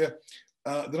idea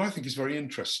that I think is very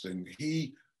interesting.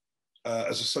 He,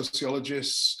 as a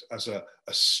sociologist, as a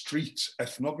street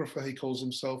ethnographer, he calls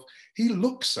himself, he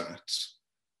looks at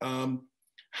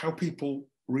how people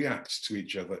react to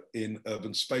each other in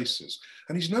urban spaces.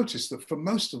 And he's noticed that for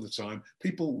most of the time,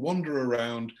 people wander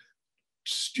around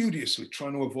studiously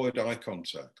trying to avoid eye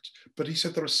contact. But he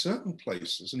said there are certain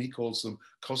places, and he calls them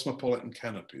cosmopolitan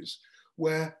canopies,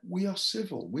 where we are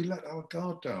civil, we let our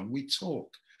guard down, we talk.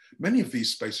 Many of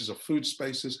these spaces are food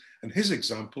spaces, and his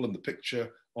example and the picture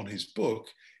on his book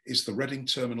is the Reading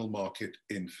Terminal Market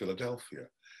in Philadelphia.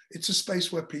 It's a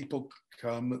space where people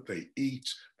come, they eat,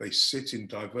 they sit in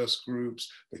diverse groups,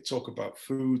 they talk about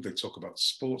food, they talk about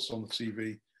sports on the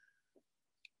TV.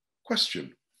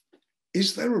 Question,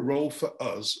 is there a role for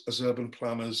us as urban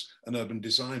planners and urban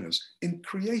designers in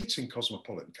creating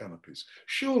cosmopolitan canopies?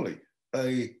 Surely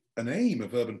an aim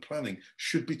of urban planning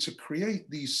should be to create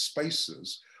these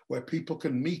spaces where people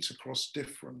can meet across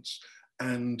difference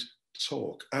and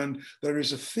talk. And there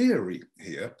is a theory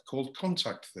here called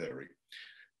contact theory.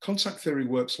 Contact theory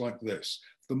works like this.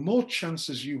 The more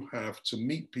chances you have to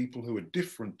meet people who are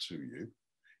different to you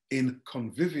in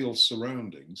convivial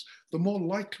surroundings, the more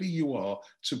likely you are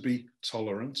to be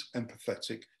tolerant,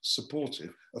 empathetic,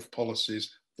 supportive of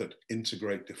policies that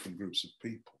integrate different groups of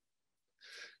people.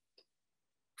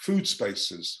 Food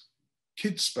spaces,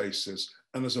 kids spaces,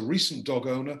 and as a recent dog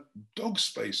owner, dog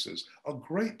spaces are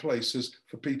great places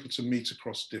for people to meet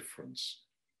across difference.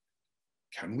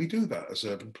 Can we do that as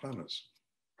urban planners?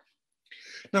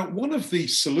 Now, one of the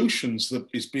solutions that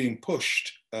is being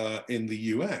pushed in the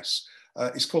US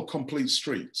is called complete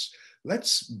streets.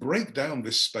 Let's break down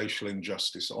this spatial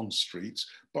injustice on streets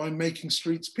by making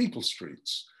streets people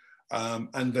streets.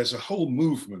 And there's a whole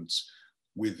movement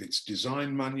with its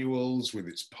design manuals, with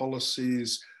its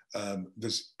policies.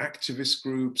 There's activist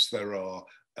groups, there are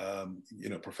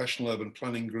professional urban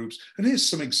planning groups. And here's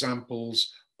some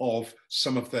examples of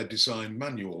some of their design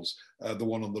manuals. The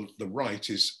one on the right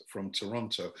is from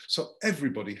Toronto. So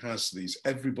everybody has these,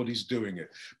 everybody's doing it.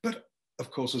 But of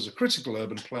course, as a critical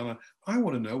urban planner, I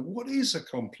want to know what is a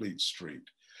complete street?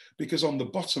 Because on the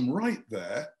bottom right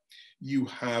there, you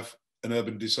have an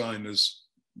urban designer's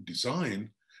design.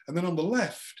 And then on the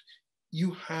left,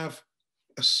 you have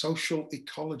a social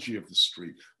ecology of the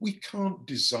street. We can't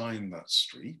design that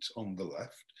street on the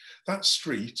left. That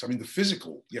street, I mean, the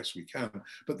physical, yes, we can,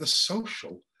 but the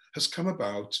social has come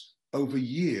about over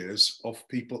years of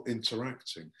people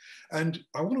interacting. And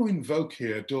I want to invoke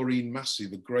here Doreen Massey,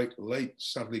 the great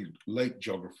sadly late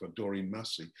geographer Doreen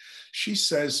Massey. She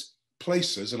says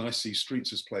places, and I see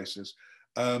streets as places,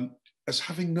 as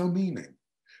having no meaning.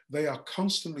 They are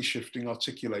constantly shifting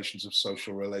articulations of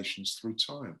social relations through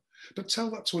time. But tell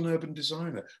that to an urban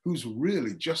designer who's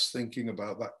really just thinking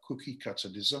about that cookie cutter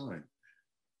design.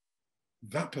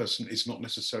 That person is not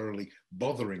necessarily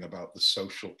bothering about the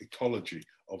social ecology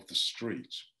of the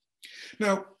street.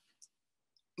 Now,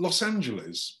 Los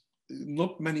Angeles,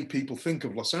 not many people think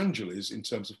of Los Angeles in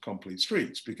terms of complete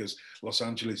streets, because Los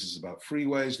Angeles is about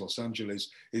freeways. Los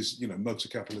Angeles is, you know, motor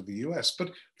capital of the US,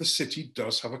 but the city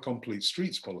does have a complete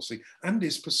streets policy and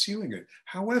is pursuing it.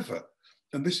 However,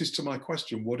 and this is to my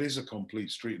question, what is a complete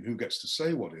street and who gets to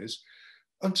say what is?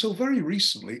 Until very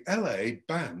recently, LA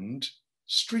banned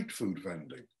street food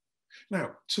vending.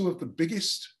 Now, two of the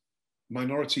biggest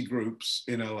minority groups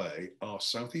in LA are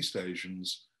Southeast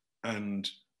Asians and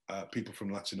people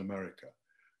from Latin America,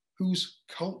 whose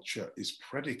culture is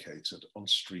predicated on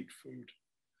street food.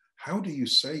 How do you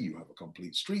say you have a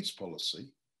complete streets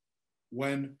policy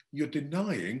when you're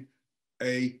denying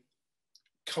a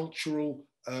cultural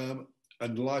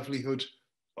and livelihood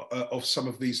of some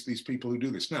of these people who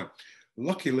do this? Now,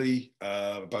 luckily,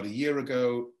 about a year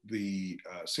ago, the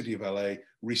city of LA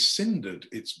rescinded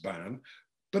its ban,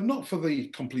 but not for the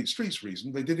complete streets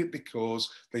reason. They did it because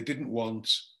they didn't want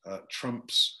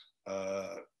Trump's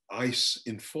ICE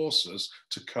enforcers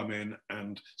to come in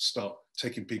and start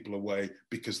taking people away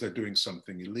because they're doing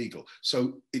something illegal.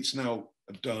 So it's now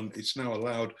done, it's now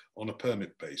allowed on a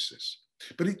permit basis.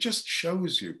 But it just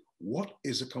shows you what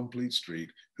is a complete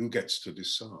street, who gets to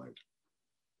decide.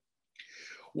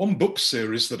 One book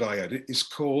series that I edit is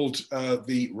called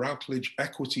the Routledge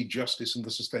Equity, Justice and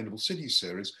the Sustainable Cities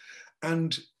series.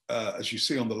 And as you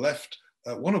see on the left,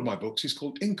 one of my books is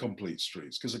called Incomplete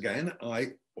Streets, because again,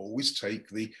 I always take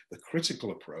the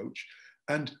critical approach.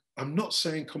 And I'm not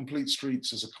saying complete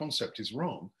streets as a concept is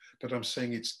wrong, but I'm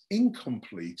saying it's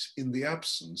incomplete in the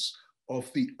absence of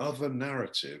the other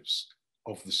narratives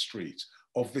of the street,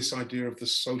 of this idea of the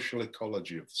social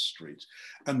ecology of the street.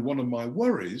 And one of my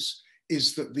worries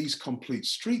is that these complete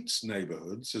streets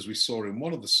neighborhoods, as we saw in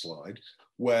one of the slides,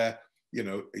 where you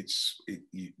know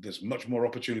there's much more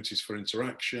opportunities for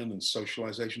interaction and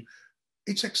socialization,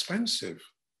 it's expensive.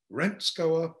 Rents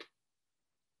go up,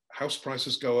 house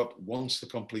prices go up once the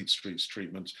complete streets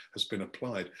treatment has been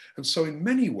applied. And so in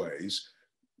many ways,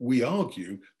 we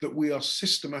argue that we are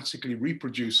systematically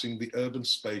reproducing the urban,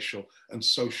 spatial and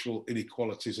social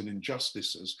inequalities and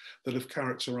injustices that have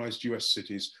characterized US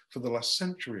cities for the last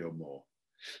century or more.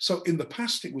 So in the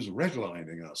past, it was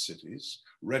redlining our cities.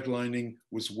 Redlining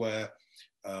was where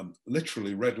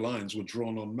literally red lines were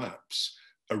drawn on maps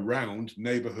around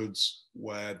neighborhoods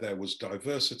where there was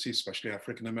diversity, especially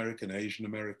African American, Asian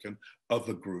American,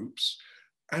 other groups,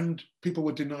 and people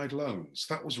were denied loans.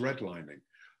 That was redlining.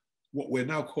 What we're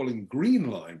now calling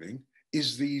greenlining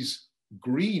is these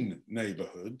green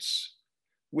neighborhoods,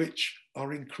 which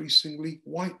are increasingly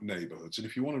white neighborhoods. And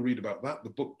if you want to read about that,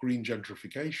 the book Green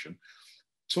Gentrification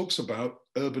talks about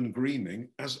urban greening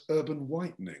as urban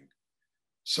whitening.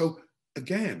 So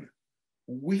again,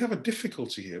 we have a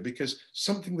difficulty here because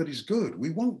something that is good, we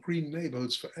want green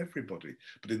neighborhoods for everybody.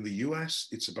 But in the US,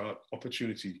 it's about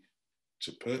opportunity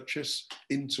to purchase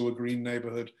into a green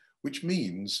neighborhood, which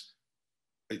means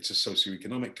it's a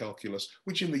socioeconomic calculus,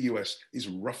 which in the US is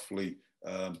roughly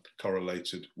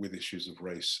correlated with issues of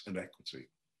race and equity.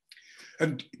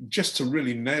 And just to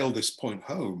really nail this point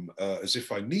home, as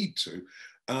if I need to,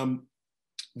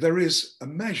 there is a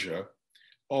measure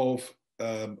of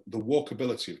the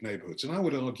walkability of neighborhoods. And I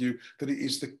would argue that it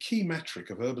is the key metric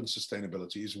of urban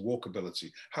sustainability is walkability.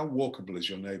 How walkable is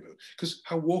your neighborhood? Because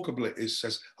how walkable it is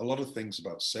says a lot of things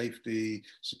about safety,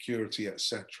 security,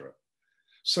 etc.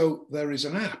 So there is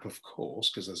an app, of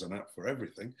course, because there's an app for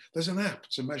everything. There's an app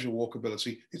to measure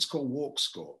walkability. It's called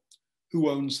WalkScore. Who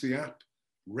owns the app?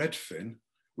 Redfin,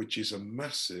 which is a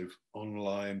massive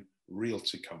online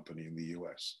realty company in the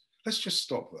US. Let's just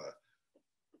stop there.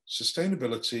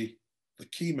 Sustainability, the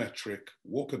key metric,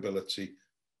 walkability,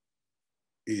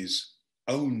 is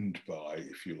owned by,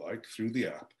 if you like, through the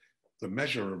app. The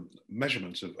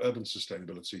measurement of urban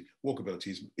sustainability,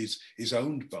 walkability is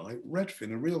owned by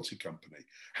Redfin, a realty company.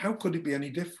 How could it be any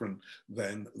different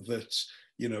than that,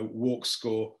 you know,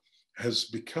 WalkScore has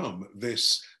become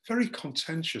this very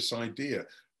contentious idea?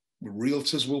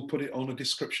 Realtors will put it on a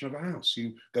description of a house.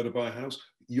 You go to buy a house,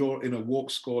 you're in a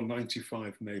WalkScore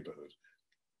 95 neighborhood.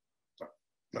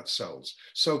 That sells.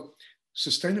 So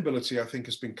sustainability, I think,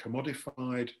 has been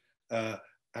commodified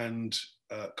and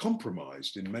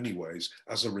compromised in many ways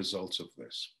as a result of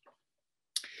this.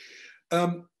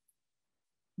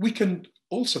 We can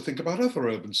also think about other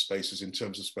urban spaces in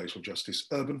terms of spatial justice,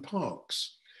 urban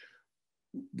parks.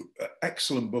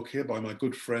 Excellent book here by my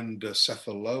good friend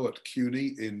Sethel Lowe at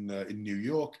CUNY in New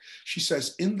York. She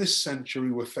says, in this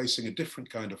century, we're facing a different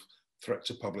kind of threat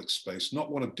to public space,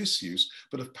 not one of disuse,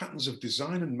 but of patterns of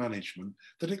design and management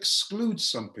that exclude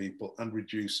some people and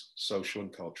reduce social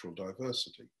and cultural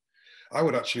diversity. I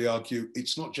would actually argue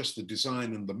it's not just the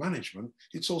design and the management,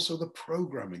 it's also the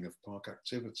programming of park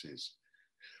activities.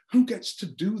 Who gets to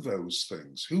do those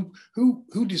things?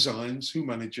 Who designs, who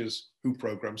manages, who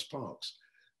programs parks?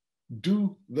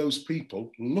 Do those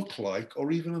people look like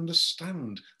or even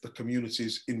understand the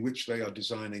communities in which they are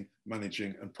designing,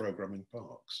 managing and programming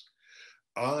parks?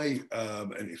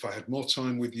 And if I had more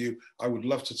time with you, I would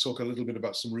love to talk a little bit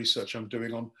about some research I'm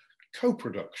doing on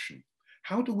co-production.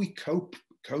 How do we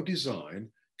co-design,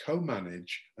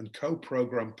 co-manage and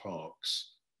co-program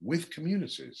parks with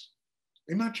communities?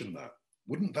 Imagine that.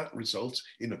 Wouldn't that result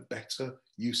in a better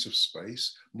use of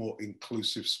space, more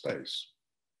inclusive space?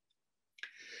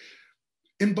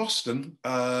 In Boston,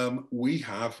 we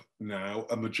have now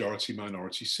a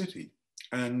majority-minority city.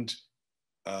 And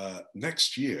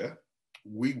next year,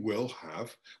 we will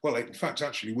have, well, in fact,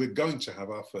 actually, we're going to have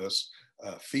our first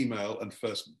female and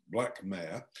first Black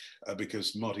mayor,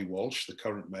 because Marty Walsh, the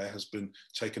current mayor, has been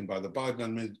taken by the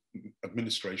Biden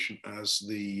administration as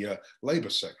the Labour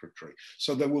secretary.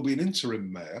 So there will be an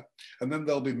interim mayor, and then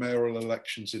there'll be mayoral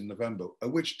elections in November,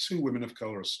 at which 2 women of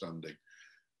colour are standing.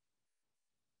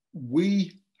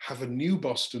 We have a new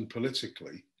Boston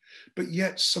politically, but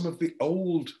yet some of the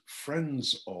old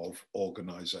friends of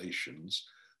organisations,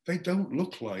 they don't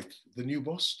look like the new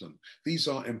Boston. These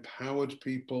are empowered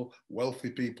people,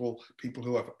 wealthy people, people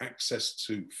who have access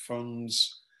to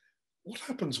funds. What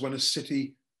happens when a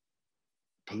city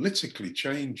politically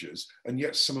changes and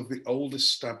yet some of the old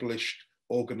established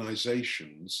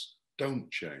organisations don't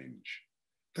change?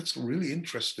 That's a really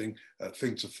interesting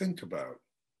thing to think about.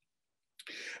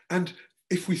 And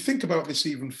if we think about this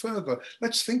even further,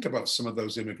 let's think about some of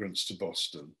those immigrants to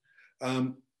Boston.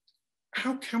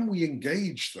 How can we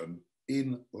engage them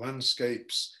in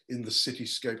landscapes, in the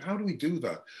cityscape? How do we do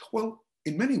that? Well,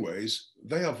 in many ways,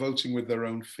 they are voting with their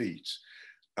own feet.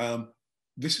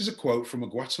 This is a quote from a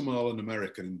Guatemalan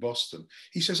American in Boston.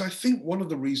 He says, I think one of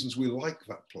the reasons we like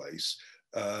that place,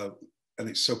 and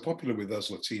it's so popular with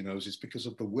us Latinos, is because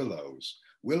of the willows.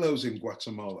 Willows in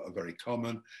Guatemala are very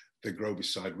common. They grow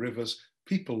beside rivers.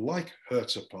 People like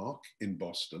Herter Park in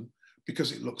Boston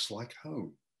because it looks like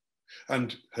home.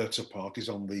 And Herter Park is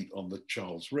on the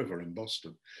Charles River in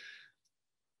Boston.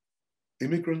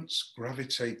 Immigrants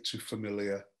gravitate to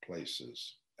familiar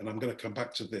places. And I'm going to come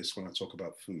back to this when I talk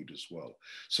about food as well.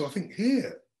 So I think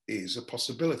here is a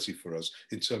possibility for us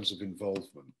in terms of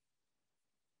involvement.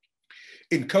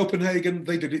 In Copenhagen,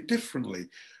 they did it differently.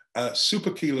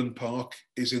 Superkilen Park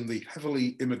is in the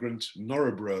heavily immigrant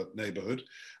Nørrebro neighborhood,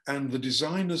 and the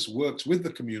designers worked with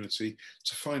the community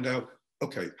to find out,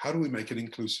 okay, how do we make an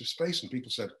inclusive space? And people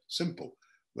said, simple,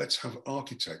 let's have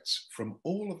architects from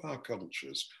all of our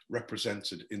cultures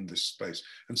represented in this space.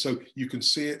 And so you can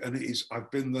see it, and it is, I've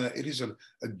been there, it is a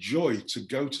joy to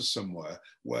go to somewhere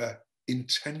where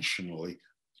intentionally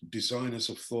designers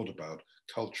have thought about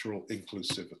cultural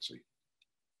inclusivity.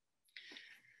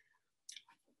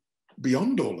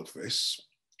 Beyond all of this,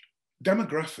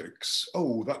 demographics,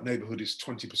 oh, that neighborhood is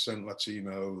 20%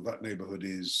 Latino, that neighborhood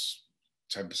is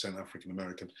 10% African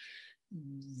American.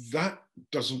 That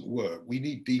doesn't work. We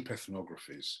need deep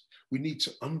ethnographies. We need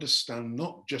to understand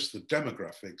not just the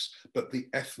demographics, but the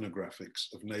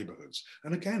ethnographics of neighborhoods.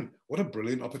 And again, what a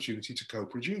brilliant opportunity to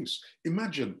co-produce.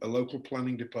 Imagine a local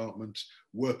planning department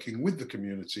working with the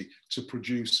community to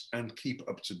produce and keep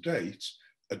up to date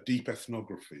a deep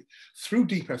ethnography. Through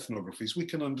deep ethnographies, we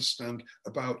can understand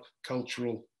about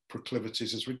cultural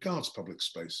proclivities as regards public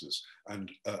spaces and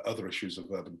other issues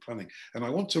of urban planning. And I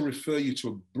want to refer you to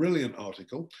a brilliant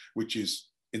article, which is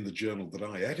in the journal that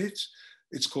I edit.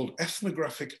 It's called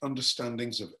Ethnographic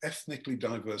Understandings of Ethnically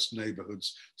Diverse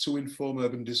Neighborhoods to Inform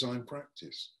Urban Design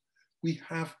Practice. We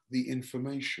have the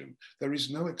information. There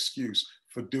is no excuse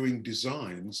for doing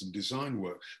designs and design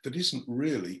work that isn't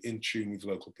really in tune with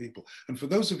local people. And for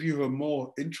those of you who are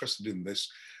more interested in this,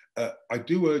 I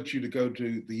do urge you to go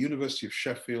to the University of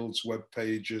Sheffield's web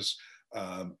pages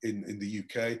in the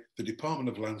UK, the Department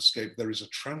of Landscape. There is a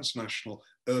transnational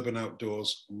urban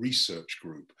outdoors research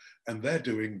group, and they're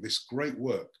doing this great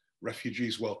work,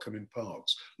 Refugees Welcome in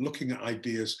Parks, looking at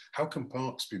ideas, how can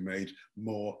parks be made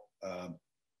more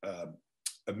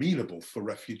amenable for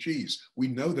refugees. We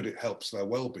know that it helps their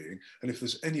well-being, and if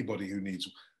there's anybody who needs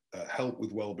help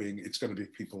with well-being, it's going to be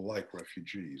people like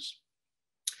refugees.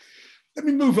 Let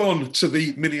me move on to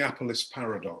the Minneapolis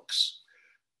paradox.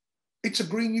 It's a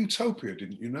green utopia,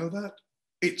 didn't you know that?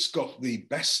 It's got the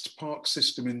best park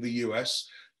system in the US,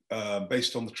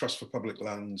 based on the Trust for Public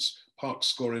Lands Park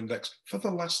Score Index for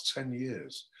the last 10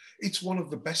 years. It's one of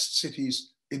the best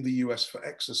cities in the US for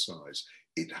exercise.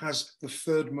 It has the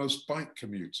third most bike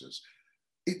commuters.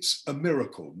 It's a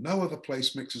miracle. No other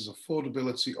place mixes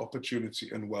affordability, opportunity,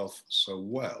 and wealth so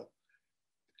well.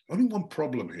 Only one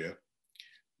problem here.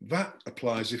 That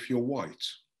applies if you're white.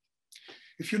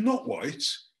 If you're not white,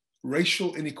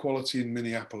 racial inequality in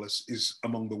Minneapolis is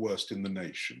among the worst in the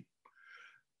nation.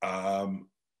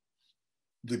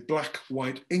 The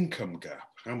black-white income gap,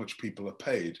 how much people are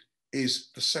paid,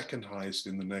 is the second highest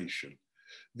in the nation.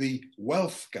 The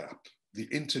wealth gap, the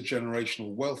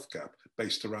intergenerational wealth gap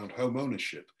based around home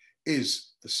ownership,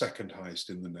 is the second highest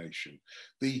in the nation.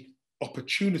 The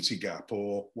opportunity gap,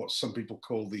 or what some people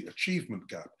call the achievement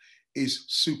gap, is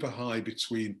super high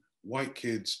between white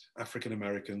kids, African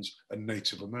Americans, and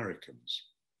Native Americans.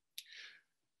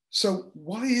 So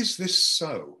why is this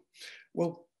so?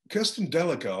 Well, Kirsten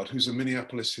Delegard, who's a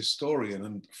Minneapolis historian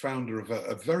and founder of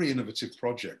a very innovative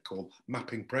project called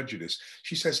Mapping Prejudice,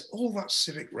 she says all that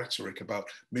civic rhetoric about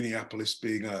Minneapolis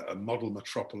being a model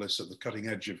metropolis at the cutting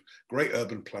edge of great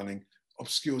urban planning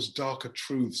obscures darker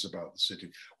truths about the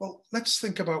city. Well, let's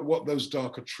think about what those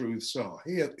darker truths are.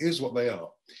 Here's what they are.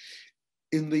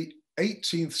 In the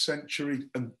 18th century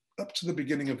and up to the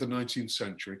beginning of the 19th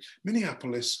century,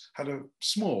 Minneapolis had a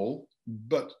small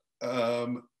but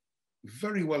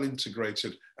very well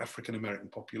integrated African American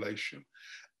population.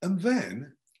 And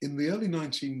then in the early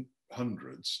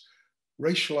 1900s,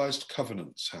 racialized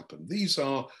covenants happened. These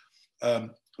are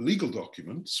legal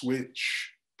documents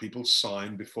which people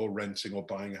sign before renting or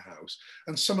buying a house.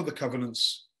 And some of the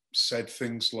covenants said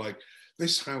things like,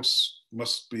 this house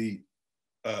must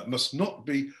not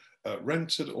be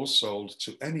rented or sold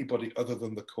to anybody other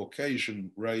than the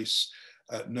Caucasian race,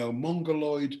 no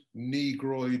Mongoloid,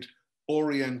 Negroid,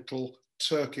 Oriental,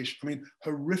 Turkish, I mean,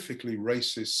 horrifically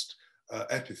racist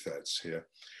epithets here.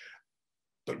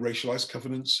 But racialized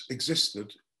covenants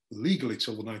existed legally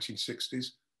till the 1960s,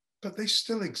 but they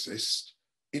still exist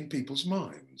in people's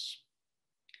minds.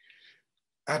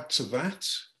 Add to that,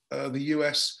 the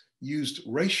US used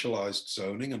racialized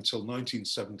zoning until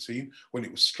 1917, when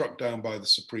it was struck down by the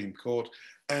Supreme Court,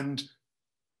 and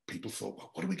people thought,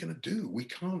 well, what are we going to do? We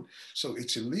can't. So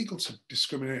it's illegal to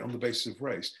discriminate on the basis of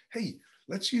race. Hey,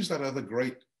 let's use that other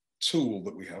great tool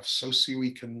that we have,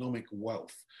 socioeconomic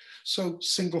wealth. So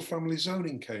single family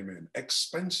zoning came in,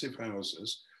 expensive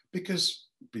houses, because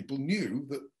people knew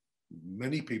that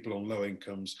many people on low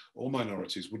incomes or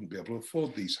minorities wouldn't be able to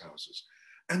afford these houses.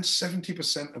 And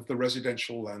 70% of the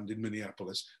residential land in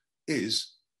Minneapolis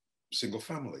is single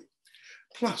family.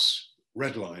 Plus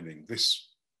redlining, this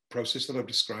process that I've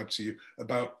described to you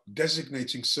about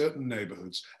designating certain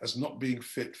neighborhoods as not being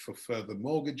fit for further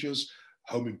mortgages,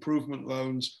 home improvement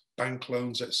loans, bank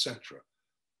loans, etc.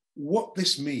 What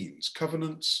this means,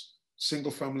 covenants,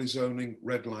 single family zoning,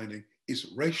 redlining,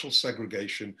 is racial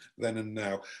segregation then and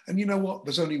now. And you know what?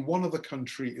 There's only one other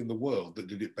country in the world that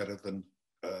did it better than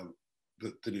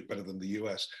the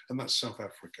US, and that's South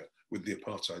Africa with the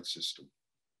apartheid system.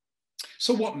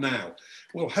 So what now?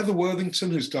 Well, Heather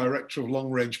Worthington, who's Director of Long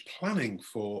Range Planning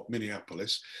for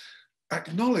Minneapolis,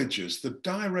 acknowledges the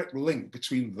direct link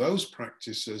between those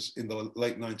practices in the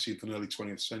late 19th and early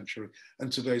 20th century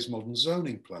and today's modern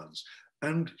zoning plans.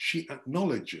 And she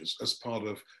acknowledges, as part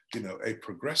of, a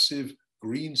progressive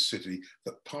green city,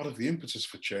 that part of the impetus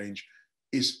for change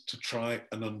is to try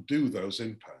and undo those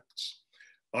impacts.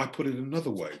 I put it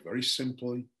another way, very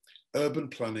simply, urban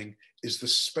planning is the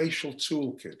spatial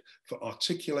toolkit for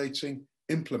articulating,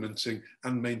 implementing,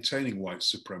 and maintaining white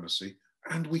supremacy,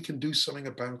 and we can do something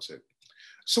about it.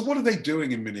 So what are they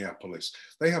doing in Minneapolis?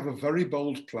 They have a very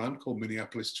bold plan called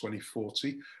Minneapolis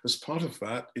 2040. As part of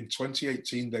that, in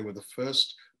 2018, they were the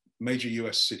first major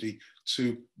US city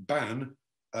to ban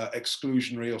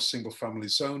exclusionary or single family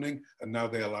zoning, and now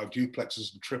they allow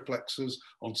duplexes and triplexes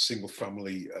on single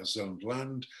family zoned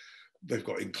land. They've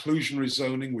got inclusionary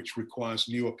zoning, which requires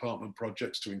new apartment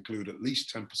projects to include at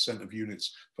least 10% of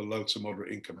units for low to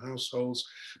moderate income households.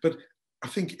 But I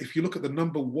think if you look at the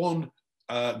number one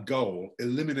goal,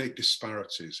 eliminate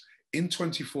disparities. In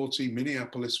 2040,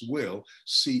 Minneapolis will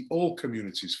see all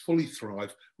communities fully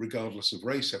thrive, regardless of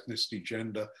race, ethnicity,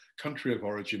 gender, country of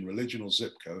origin, religion, or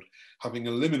zip code, having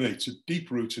eliminated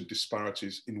deep-rooted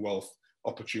disparities in wealth,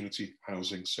 opportunity,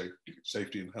 housing,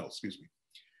 safety, and health.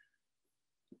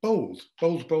 bold,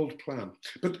 bold, bold plan.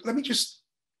 But let me just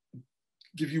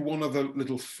give you one other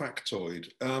little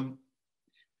factoid.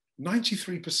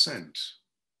 93%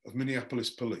 of Minneapolis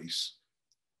police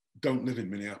don't live in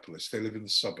Minneapolis, they live in the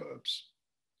suburbs.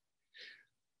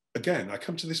 Again, I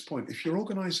come to this point, if your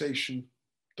organization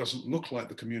doesn't look like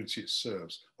the community it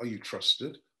serves, are you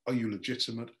trusted? Are you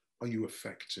legitimate? Are you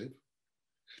effective?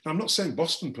 Now, I'm not saying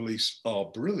Boston police are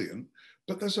brilliant,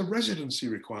 but there's a residency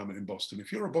requirement in Boston.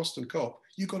 If you're a Boston cop,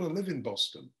 you've got to live in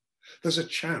Boston. There's a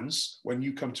chance when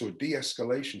you come to a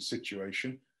de-escalation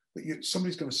situation that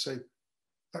somebody's going to say,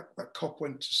 that cop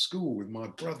went to school with my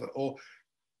brother, or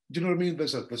do you know what I mean?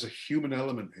 There's a human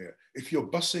element here. If you're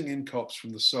bussing in cops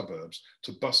from the suburbs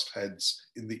to bust heads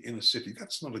in the inner city,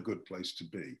 that's not a good place to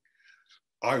be.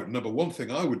 Number one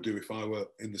thing I would do if I were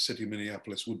in the city of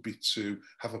Minneapolis would be to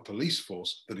have a police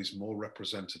force that is more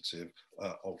representative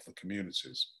of the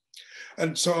communities.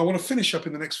 And so I want to finish up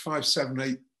in the next 5, 7,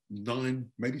 8,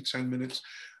 9, maybe 10 minutes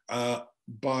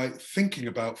by thinking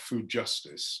about food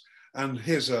justice. And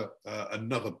here's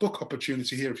another book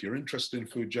opportunity here. If you're interested in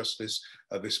food justice,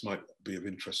 this might be of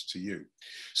interest to you.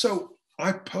 So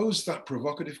I posed that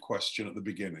provocative question at the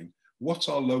beginning. What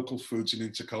are local foods in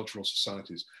intercultural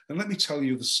societies? And let me tell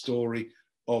you the story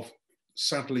of,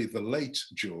 sadly, the late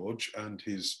George and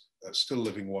his still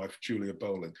living wife, Julia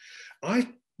Bowling. I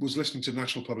was listening to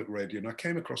National Public Radio and I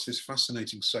came across this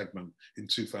fascinating segment in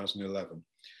 2011.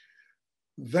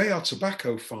 They are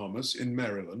tobacco farmers in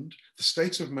Maryland. The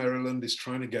state of Maryland is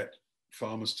trying to get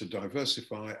farmers to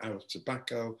diversify out of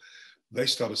tobacco. They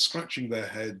started scratching their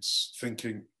heads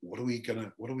thinking, what are we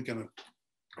gonna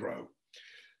grow?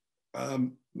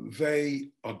 They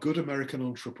are good American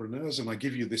entrepreneurs, and I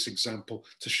give you this example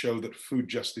to show that food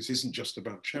justice isn't just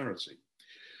about charity.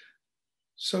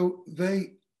 So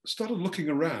they started looking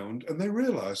around and they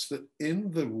realized that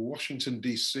in the Washington,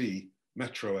 D.C.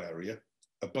 metro area,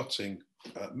 abutting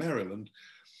Maryland,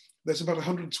 there's about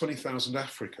 120,000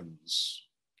 Africans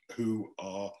who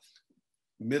are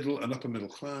middle and upper middle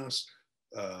class,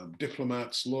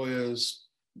 diplomats, lawyers,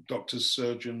 doctors,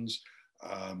 surgeons,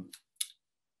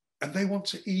 and they want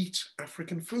to eat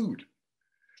African food.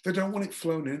 They don't want it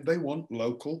flown in, they want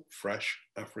local, fresh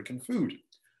African food.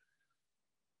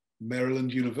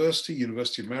 Maryland University,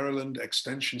 University of Maryland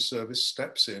Extension Service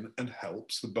steps in and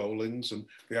helps the Bowlings and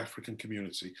the African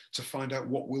community to find out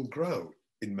what will grow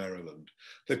in Maryland.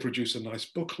 They produce a nice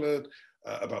booklet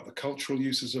about the cultural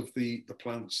uses of the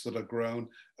plants that are grown,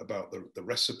 about the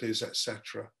recipes,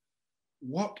 etc.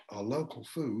 What are local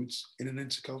foods in an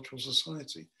intercultural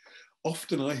society?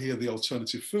 Often I hear the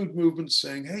alternative food movement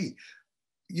saying, hey,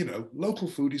 you know, local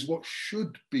food is what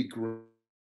should be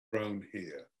grown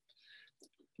here.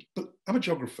 But I'm a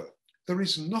geographer. There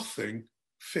is nothing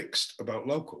fixed about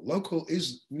local. Local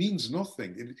means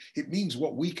nothing. It means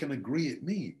what we can agree it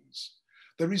means.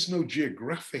 There is no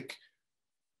geographic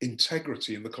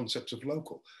integrity in the concept of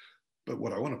local. But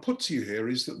what I want to put to you here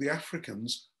is that the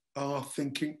Africans are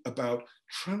thinking about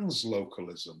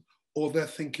translocalism, or they're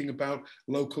thinking about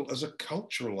local as a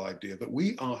cultural idea, that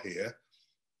we are here,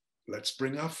 let's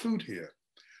bring our food here.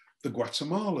 The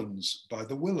Guatemalans by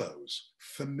the willows,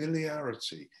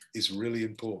 familiarity is really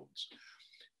important.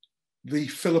 The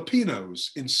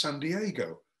Filipinos in San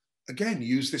Diego, again,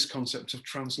 use this concept of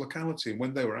translocality. And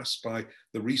when they were asked by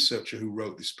the researcher who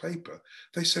wrote this paper,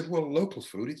 they said, well, local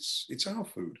food, it's our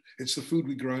food. It's the food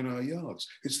we grow in our yards.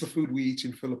 It's the food we eat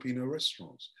in Filipino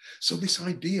restaurants. So this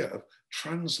idea of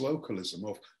translocalism,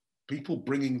 of people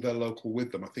bringing their local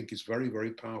with them, I think is very,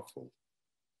 very powerful.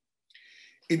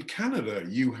 In Canada,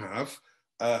 you have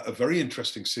a very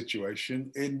interesting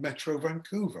situation in Metro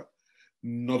Vancouver.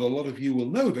 Not a lot of you will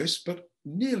know this, but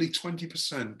nearly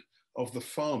 20% of the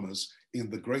farmers in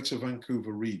the Greater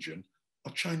Vancouver region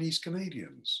are Chinese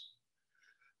Canadians.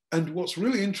 And what's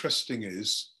really interesting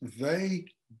is they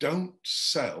don't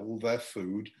sell their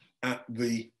food at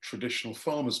the traditional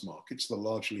farmers markets, the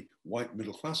largely white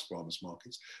middle-class farmers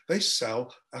markets. They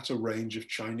sell at a range of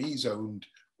Chinese-owned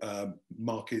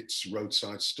markets,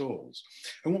 roadside stalls.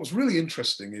 And what was really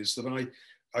interesting is that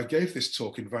I gave this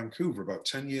talk in Vancouver about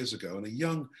 10 years ago, and a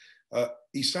young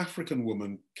East African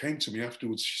woman came to me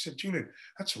afterwards. She said, Julian,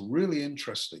 that's really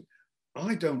interesting.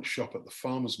 I don't shop at the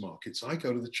farmers markets. I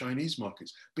go to the Chinese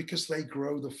markets because they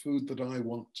grow the food that I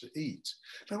want to eat.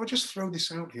 Now, I just throw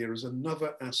this out here as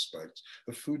another aspect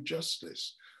of food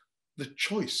justice. The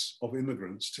choice of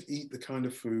immigrants to eat the kind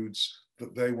of foods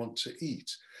that they want to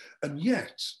eat. And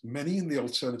yet, many in the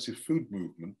alternative food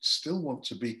movement still want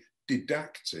to be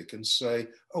didactic and say,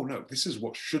 oh no, this is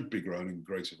what should be grown in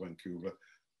Greater Vancouver.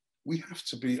 We have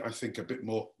to be, I think, a bit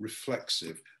more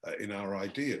reflexive in our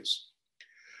ideas.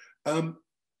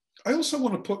 I also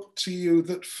want to put to you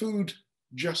that food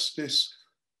justice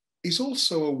is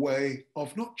also a way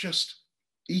of not just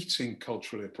eating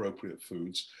culturally appropriate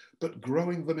foods, but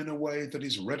growing them in a way that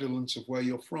is redolent of where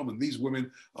you're from. And these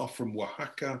women are from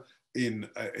Oaxaca in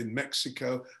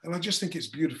Mexico. And I just think it's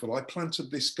beautiful. I planted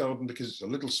this garden because it's a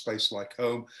little space like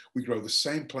home. We grow the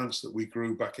same plants that we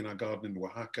grew back in our garden in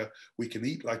Oaxaca. We can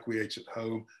eat like we ate at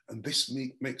home. And this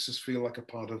makes us feel like a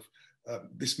part of,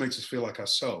 this makes us feel like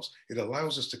ourselves. It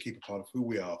allows us to keep a part of who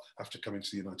we are after coming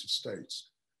to the United States.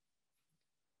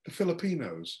 The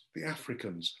Filipinos, the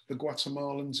Africans, the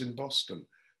Guatemalans in Boston,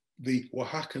 the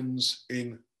Oaxacans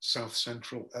in South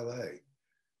Central LA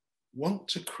want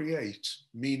to create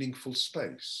meaningful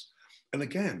space. And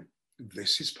again,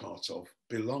 this is part of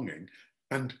belonging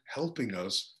and helping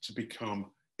us to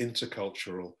become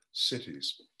intercultural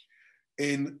cities.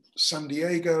 In San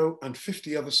Diego and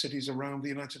 50 other cities around the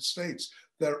United States,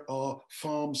 there are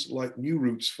farms like New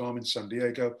Roots Farm in San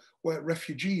Diego, where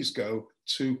refugees go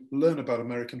to learn about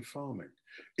American farming.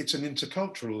 It's an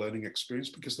intercultural learning experience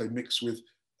because they mix with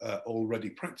already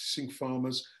practicing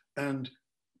farmers, and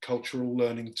cultural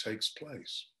learning takes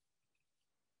place.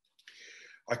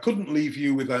 I couldn't leave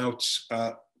you without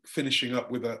finishing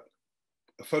up with a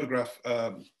photograph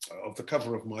of the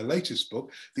cover of my latest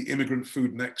book, The Immigrant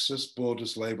Food Nexus,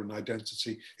 Borders, Labour and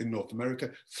Identity in North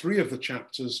America. 3 of the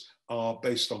chapters are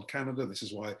based on Canada. This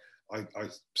is why I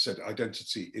said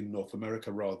identity in North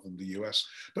America rather than the US.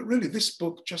 But really, this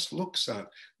book just looks at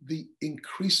the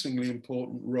increasingly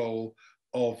important role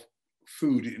of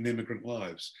food in immigrant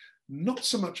lives. Not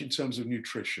so much in terms of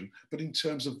nutrition, but in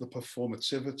terms of the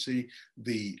performativity,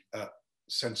 the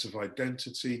sense of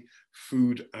identity,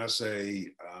 food as a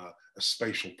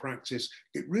spatial practice.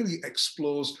 It really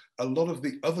explores a lot of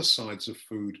the other sides of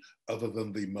food other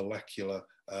than the molecular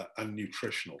and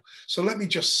nutritional. So let me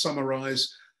just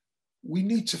summarize. We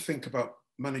need to think about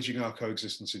managing our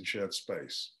coexistence in shared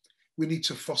space. We need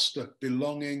to foster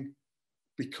belonging,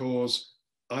 because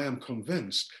I am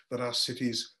convinced that our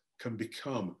cities can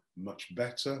become much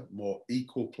better, more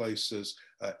equal places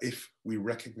if we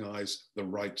recognize the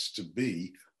rights to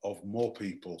be of more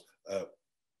people,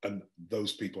 and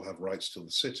those people have rights to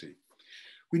the city.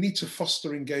 We need to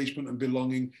foster engagement and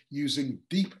belonging using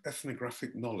deep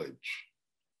ethnographic knowledge.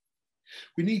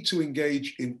 We need to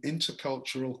engage in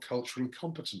intercultural, culturally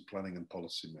competent planning and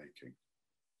policy making.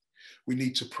 We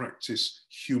need to practice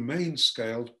humane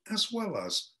scaled as well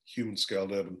as human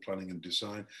scaled urban planning and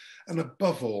design. And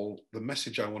above all, the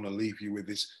message I want to leave you with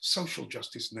is social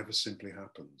justice never simply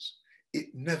happens. It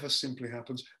never simply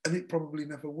happens, and it probably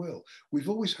never will. We've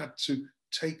always had to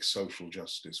take social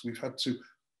justice. We've had to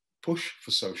push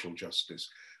for social justice.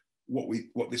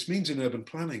 What this means in urban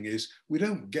planning is we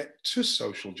don't get to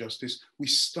social justice. We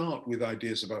start with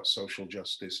ideas about social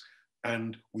justice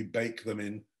and we bake them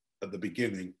in at the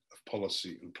beginning of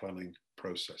policy and planning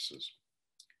processes.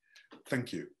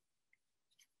 Thank you.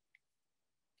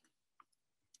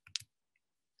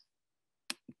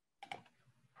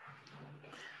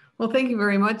 Well, thank you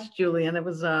very much, Julian. It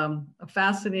was a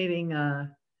fascinating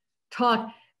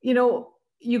talk. You know,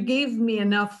 you gave me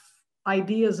enough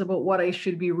ideas about what I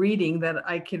should be reading that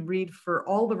I can read for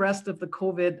all the rest of the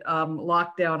COVID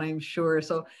lockdown, I'm sure.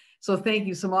 So thank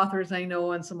you. Some authors I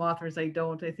know and some authors I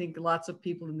don't. I think lots of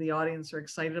people in the audience are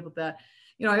excited about that.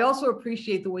 You know, I also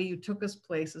appreciate the way you took us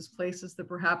places that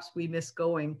perhaps we miss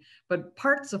going, but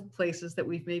parts of places that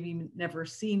we've maybe never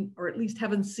seen, or at least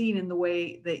haven't seen in the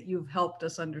way that you've helped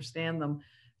us understand them.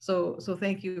 So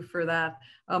thank you for that.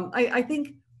 I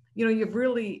think, you know, you've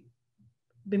really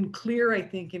been clear, I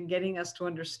think, in getting us to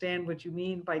understand what you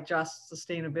mean by just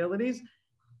sustainabilities.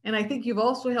 And I think you've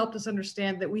also helped us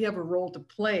understand that we have a role to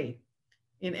play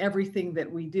in everything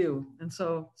that we do. And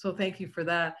so thank you for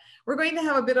that. We're going to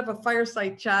have a bit of a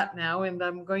fireside chat now, and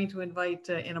I'm going to invite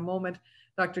in a moment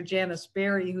Dr. Janice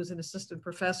Berry, who's an assistant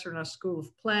professor in our School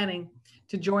of Planning,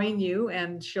 to join you,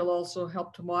 and she'll also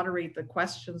help to moderate the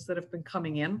questions that have been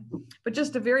coming in. But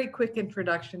just a very quick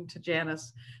introduction to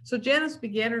Janice. So Janice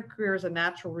began her career as a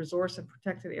natural resource and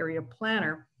protected area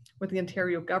planner with the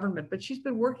Ontario government, but she's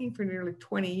been working for nearly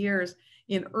 20 years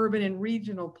in urban and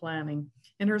regional planning.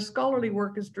 And her scholarly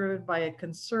work is driven by a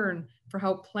concern for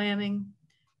how planning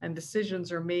and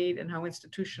decisions are made and how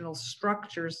institutional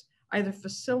structures either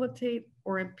facilitate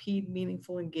or impede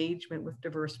meaningful engagement with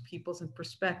diverse peoples and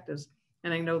perspectives.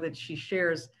 And I know that she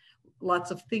shares lots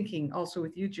of thinking also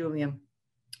with you, Julian.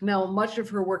 Now, much of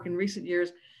her work in recent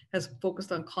years has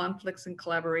focused on conflicts and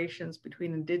collaborations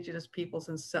between Indigenous peoples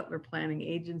and settler planning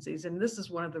agencies. And this is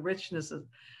one of the rich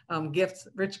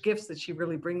gifts that she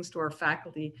really brings to our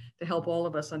faculty to help all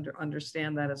of us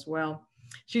understand that as well.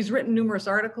 She's written numerous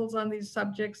articles on these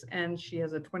subjects, and she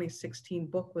has a 2016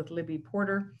 book with Libby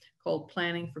Porter called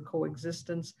Planning for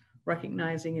Coexistence,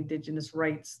 Recognizing Indigenous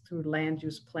Rights Through Land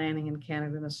Use Planning in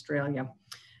Canada and Australia.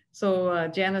 So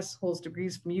Janice holds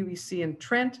degrees from UBC and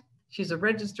Trent. She's a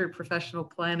registered professional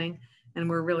planning, and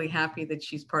we're really happy that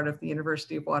she's part of the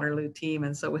University of Waterloo team.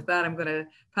 And so with that, I'm going to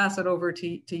pass it over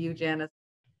to you, Janice.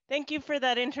 Thank you for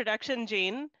that introduction,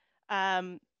 Jean.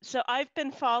 So I've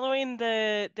been following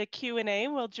the Q&A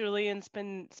while Julian's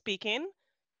been speaking.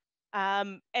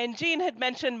 And Jean had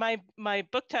mentioned my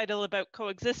book title about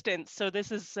coexistence. So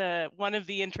this is one of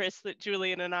the interests that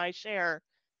Julian and I share.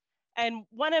 And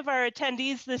one of our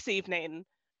attendees this evening,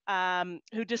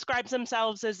 who describes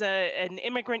themselves as an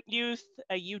immigrant youth,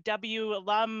 a UW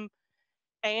alum,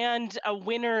 and a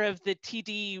winner of the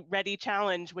TD Ready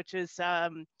Challenge, which is a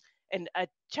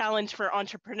challenge for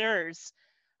entrepreneurs,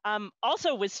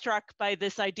 also was struck by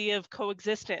this idea of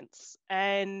coexistence.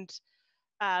 And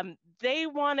they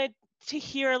wanted to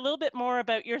hear a little bit more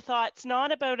about your thoughts,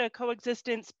 not about a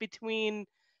coexistence between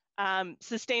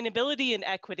sustainability and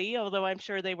equity, although I'm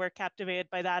sure they were captivated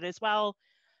by that as well,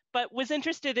 but was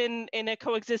interested in a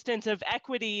coexistence of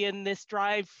equity and this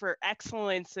drive for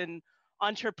excellence and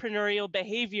entrepreneurial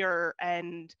behavior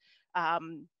and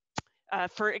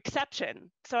for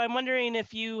exception. So I'm wondering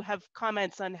if you have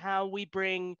comments on how we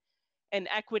bring an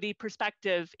equity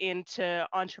perspective into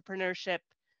entrepreneurship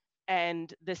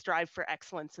and this drive for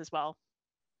excellence as well.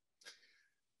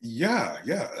 Yeah,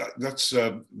 that's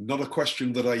not a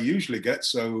question that I usually get.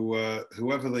 So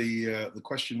whoever the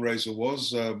question raiser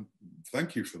was,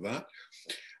 thank you for that.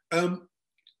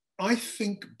 I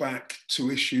think back to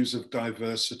issues of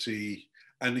diversity,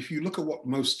 and if you look at what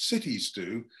most cities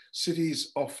do,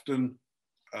 cities often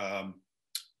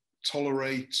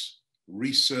tolerate,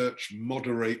 research,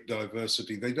 moderate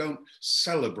diversity. They don't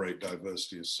celebrate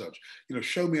diversity as such. You know,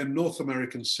 show me a North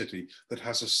American city that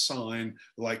has a sign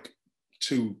like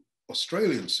two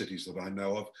Australian cities that I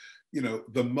know of, you know,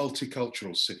 the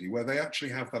multicultural city, where they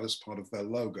actually have that as part of their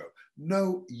logo.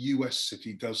 No US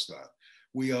city does that.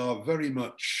 We are very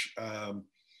much,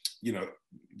 you know,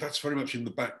 that's very much in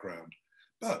the background.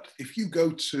 But if you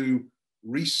go to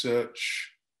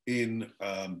research in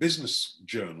business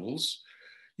journals,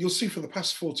 you'll see for the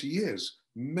past 40 years,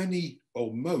 many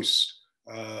or most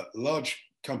large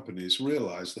companies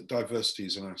realize that diversity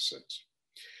is an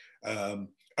asset,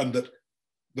 and that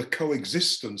the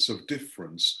coexistence of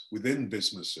difference within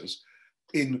businesses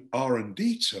in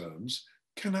R&D terms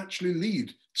can actually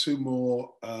lead to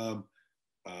more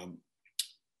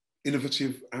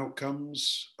innovative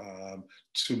outcomes,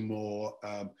 to more,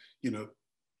 you know,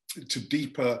 to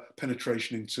deeper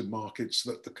penetration into markets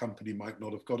that the company might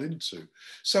not have got into.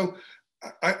 So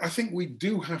I think we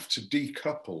do have to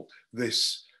decouple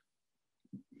this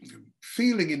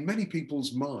feeling in many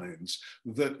people's minds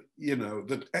that, you know,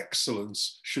 that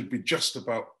excellence should be just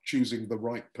about choosing the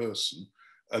right person,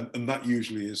 and that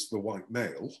usually is the white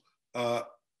male,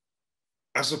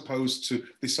 as opposed to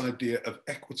this idea of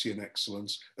equity and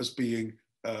excellence as being,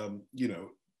 you know,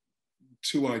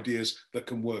 two ideas that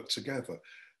can work together.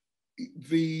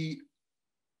 The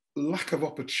lack of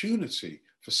opportunity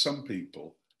for some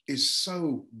people is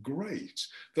so great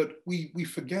that we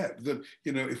forget that,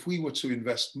 you know, if we were to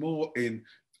invest more in,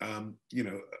 you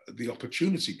know, the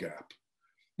opportunity gap,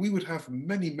 we would have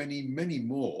many, many, many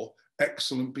more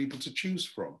excellent people to choose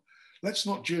from. Let's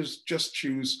not just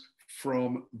choose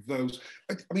from those.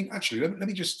 I mean, actually, let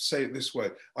me just say it this way.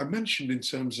 I mentioned in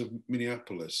terms of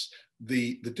Minneapolis,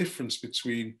 the difference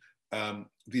between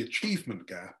the achievement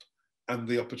gap and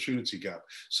the opportunity gap.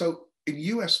 So in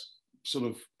US sort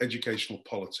of educational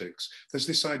politics, there's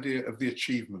this idea of the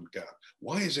achievement gap.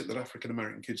 Why is it that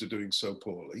African-American kids are doing so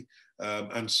poorly,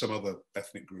 and some other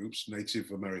ethnic groups,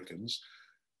 Native Americans?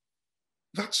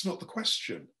 That's not the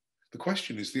question. The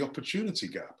question is the opportunity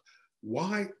gap.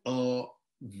 Why are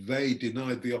they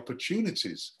denied the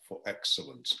opportunities for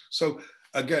excellence? So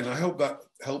again, I hope that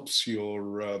helps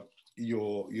your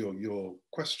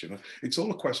question. It's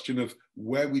all a question of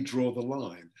where we draw the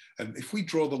line. And if we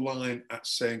draw the line at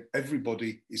saying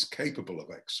everybody is capable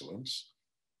of excellence,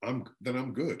 then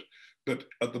I'm good. But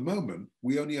at the moment,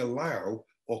 we only allow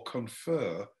or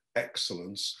confer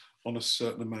excellence on a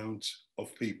certain amount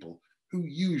of people who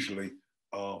usually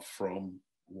are from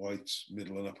white,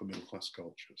 middle and upper middle class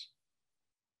cultures.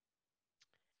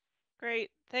 Great,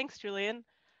 thanks, Julian.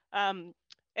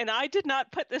 And I did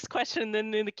not put this question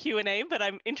in the Q&A, but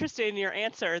I'm interested in your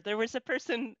answer. There was a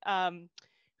person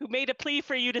who made a plea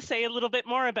for you to say a little bit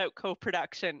more about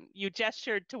co-production. You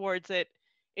gestured towards it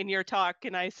in your talk,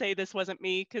 and I say this wasn't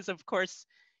me because, of course,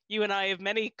 you and I have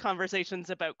many conversations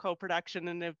about co-production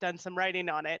and have done some writing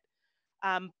on it.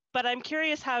 But I'm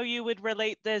curious how you would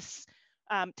relate this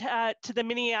to the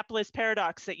Minneapolis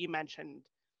paradox that you mentioned.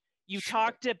 You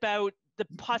talked about the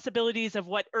possibilities of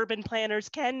what urban planners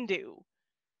can do.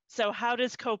 So how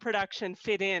does co-production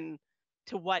fit in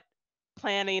to what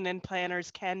planning and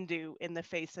planners can do in the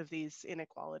face of these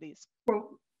inequalities?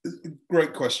 Well,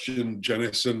 great question,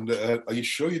 Janice. And are you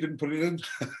sure you didn't put it in?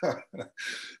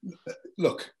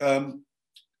 Look,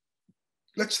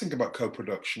 let's think about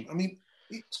co-production. I mean,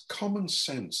 it's common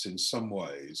sense in some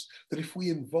ways that if we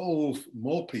involve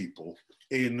more people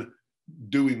in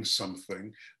doing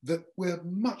something, that we're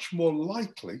much more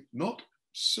likely, not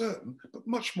certain, but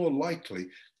much more likely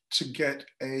to get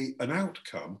an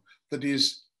outcome that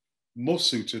is more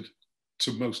suited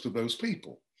to most of those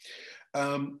people.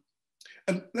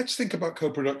 And let's think about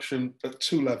co-production at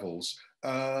two levels.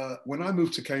 When I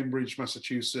moved to Cambridge,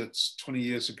 Massachusetts 20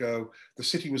 years ago, the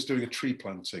city was doing a tree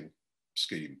planting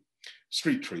scheme,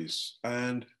 street trees,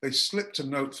 and they slipped a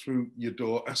note through your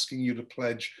door asking you to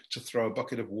pledge to throw a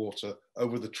bucket of water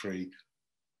over the tree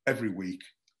every week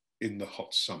in the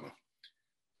hot summer.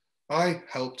 I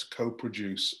helped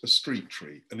co-produce a street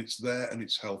tree, and it's there and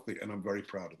it's healthy, and I'm very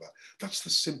proud of that. That's the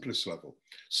simplest level.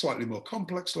 Slightly more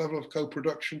complex level of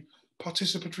co-production,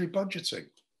 participatory budgeting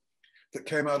that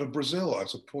came out of Brazil,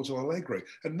 out of Porto Alegre.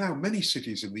 And now many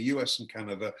cities in the US and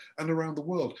Canada and around the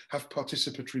world have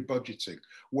participatory budgeting,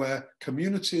 where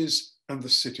communities and the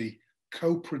city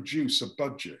co-produce a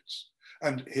budget.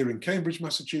 And here in Cambridge,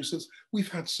 Massachusetts,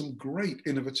 we've had some great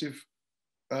innovative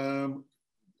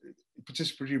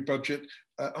participatory budget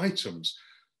items,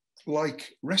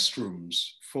 like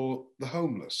restrooms for the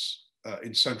homeless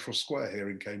in Central Square here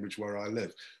in Cambridge, where I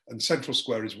live. And Central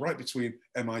Square is right between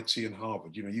MIT and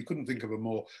Harvard. You know, you couldn't think of a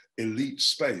more elite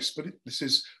space, but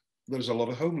there's a lot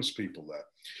of homeless people there.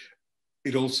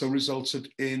 It also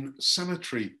resulted in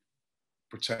sanitary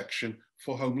protection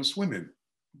for homeless women.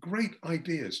 Great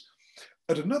ideas.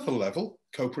 At another level,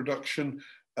 co-production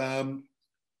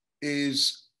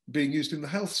is being used in the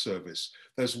health service.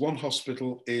 There's one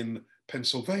hospital in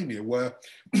Pennsylvania where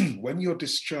when you're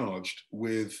discharged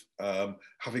with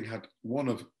having had one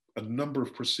of a number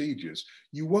of procedures,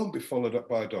 you won't be followed up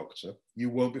by a doctor, you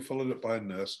won't be followed up by a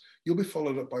nurse, you'll be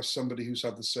followed up by somebody who's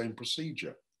had the same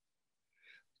procedure.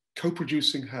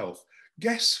 Co-producing health.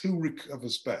 Guess who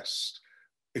recovers best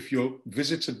if you're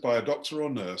visited by a doctor or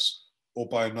nurse or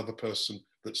by another person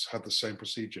that's had the same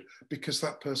procedure? Because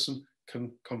that person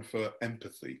can confer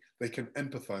empathy. They can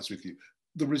empathize with you.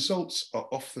 The results are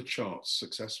off the charts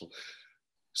successful.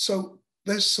 So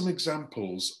there's some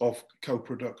examples of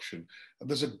co-production.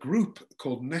 There's a group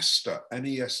called Nesta,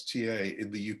 N-E-S-T-A,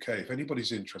 in the UK. If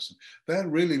anybody's interested, they're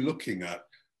really looking at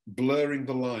blurring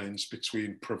the lines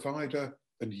between provider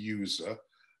and user,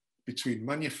 between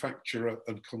manufacturer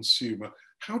and consumer.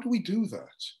 How do we do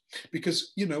that?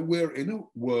 Because, you know, we're in a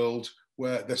world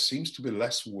where there seems to be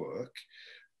less work.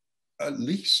 At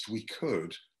least we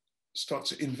could start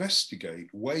to investigate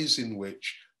ways in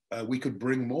which we could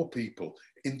bring more people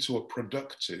into a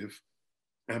productive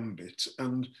ambit,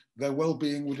 and their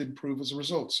well-being would improve as a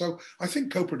result. So I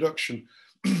think co-production,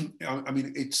 I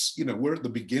mean, it's, you know, we're at the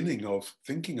beginning of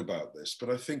thinking about this, but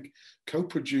I think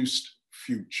co-produced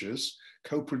futures,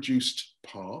 co-produced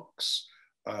parks,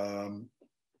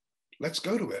 let's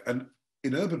go to it. And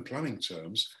in urban planning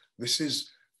terms, this is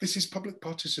public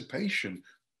participation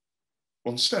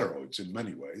on steroids in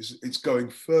many ways. It's going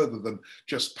further than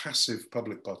just passive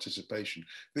public participation.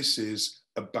 This is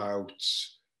about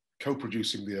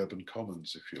co-producing the urban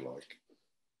commons, if you like.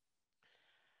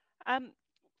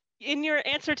 In your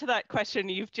answer to that question,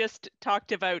 you've just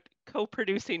talked about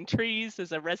co-producing trees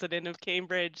as a resident of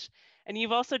Cambridge, and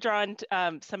you've also drawn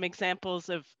some examples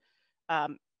of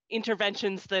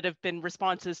interventions that have been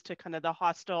responses to kind of the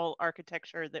hostile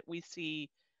architecture that we see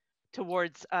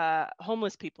towards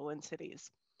homeless people in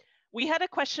cities. We had a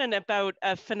question about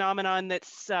a phenomenon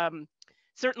that's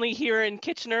certainly here in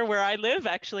Kitchener, where I live.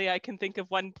 Actually, I can think of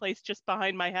one place just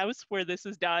behind my house where this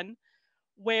is done,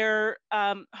 where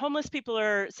homeless people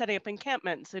are setting up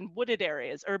encampments in wooded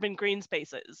areas, urban green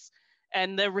spaces.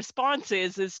 And the response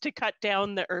is to cut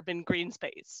down the urban green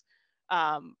space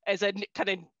as a kind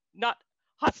of not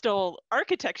hostile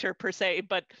architecture per se,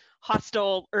 but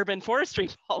hostile urban forestry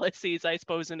policies, I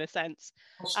suppose, in a sense.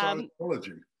 Hostile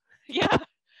ecology. Yeah.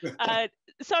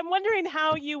 So I'm wondering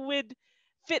how you would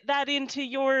fit that into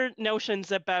your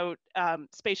notions about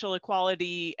spatial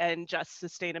equality and just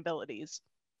sustainabilities.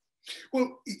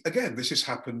 Well, again, this has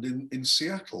happened in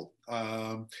Seattle.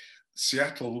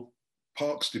 Seattle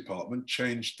Parks Department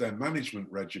changed their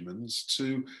management regimens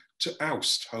to to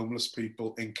oust homeless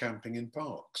people encamping in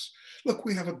parks. Look,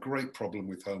 we have a great problem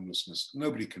with homelessness.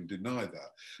 Nobody can deny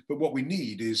that. But what we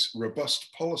need is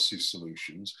robust policy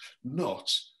solutions,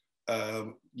 not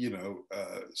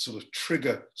sort of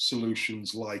trigger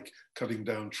solutions like cutting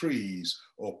down trees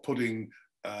or putting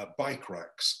bike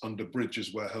racks under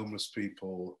bridges where homeless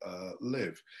people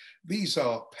live. These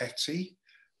are petty.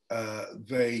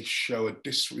 They show a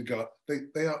disregard.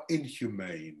 They are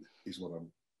inhumane, is what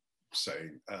I'm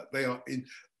saying. They are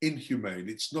inhumane.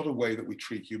 It's not a way that we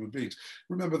treat human beings.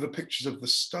 Remember the pictures of the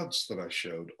studs that I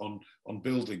showed on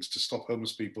buildings to stop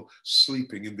homeless people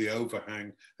sleeping in the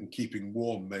overhang and keeping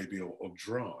warm maybe or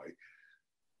dry.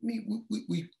 I mean,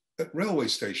 we at railway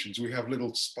stations, we have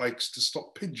little spikes to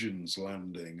stop pigeons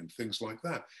landing and things like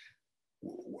that.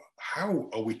 How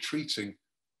are we treating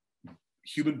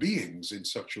human beings in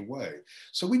such a way?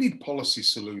 So we need policy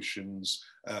solutions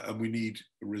and we need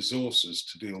resources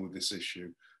to deal with this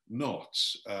issue, not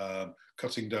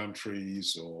cutting down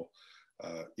trees or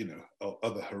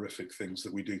other horrific things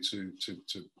that we do to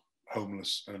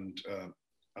homeless and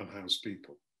unhoused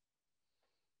people.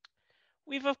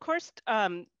 We've, of course,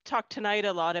 talked tonight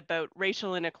a lot about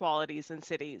racial inequalities in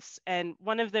cities. And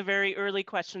one of the very early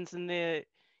questions in the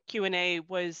Q&A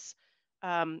was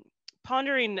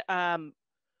pondering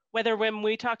whether when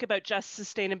we talk about just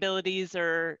sustainabilities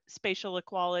or spatial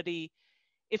equality,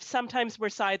 if sometimes we're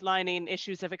sidelining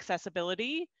issues of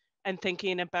accessibility and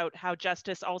thinking about how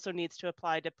justice also needs to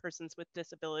apply to persons with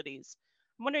disabilities.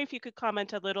 I'm wondering if you could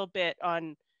comment a little bit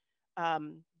on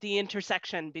the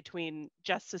intersection between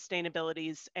just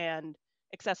sustainabilities and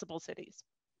accessible cities.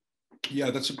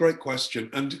 Yeah, that's a great question.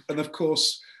 And of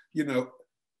course,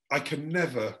 I can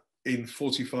never in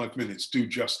 45 minutes do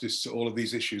justice to all of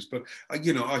these issues, but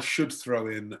I should throw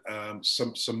in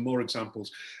some more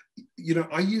examples.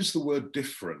 I use the word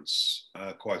difference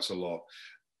quite a lot,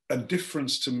 and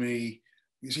difference to me,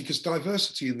 you see, because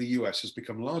diversity in the US has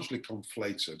become largely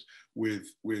conflated with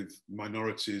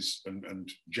minorities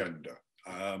and gender.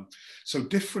 So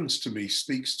difference to me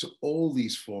speaks to all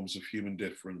these forms of human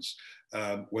difference,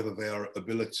 whether they are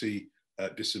ability,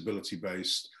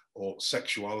 disability-based, or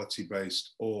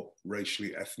sexuality-based, or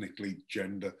racially, ethnically,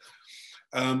 gender.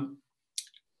 But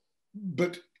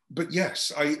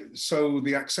yes, so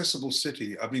the accessible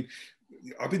city, I mean,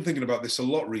 I've been thinking about this a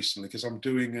lot recently because I'm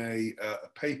doing a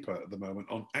paper at the moment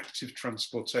on active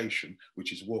transportation,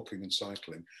 which is walking and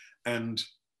cycling, and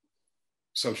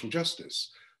social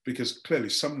justice, because clearly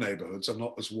some neighborhoods are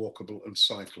not as walkable and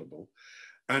cyclable.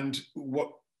 And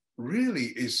what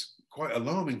really is quite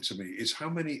alarming to me is how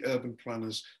many urban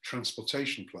planners,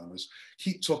 transportation planners,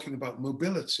 keep talking about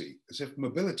mobility as if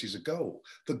mobility is a goal.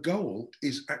 The goal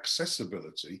is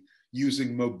accessibility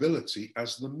using mobility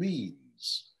as the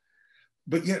means.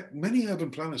 But yet many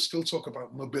urban planners still talk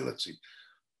about mobility.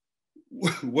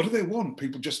 What do they want?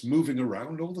 People just moving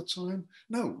around all the time?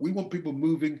 No, we want people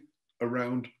moving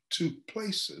around to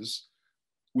places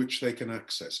which they can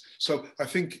access. So I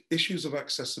think issues of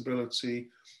accessibility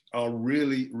are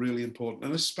really, really important,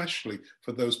 and especially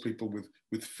for those people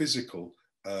with physical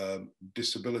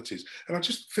disabilities. And I'll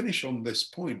just finish on this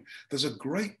point. There's a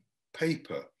great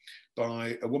paper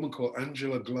by a woman called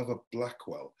Angela Glover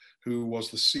Blackwell, who was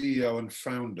the CEO and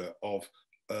founder of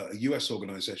a US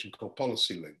organization called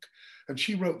PolicyLink. And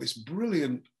she wrote this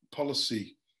brilliant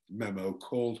policy memo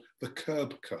called the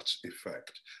curb cut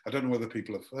effect. I don't know whether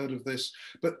people have heard of this,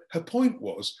 but her point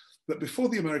was that before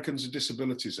the Americans with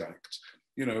Disabilities Act,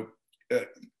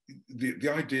 the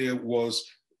idea was,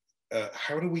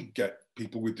 how do we get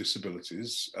people with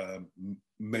disabilities,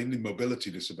 mainly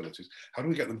mobility disabilities, how do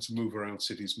we get them to move around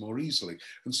cities more easily?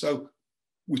 And so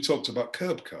we talked about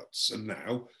curb cuts, and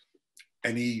now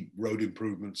any road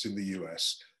improvements in the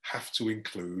US have to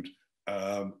include,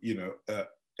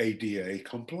 ADA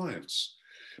compliance.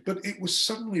 But it was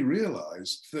suddenly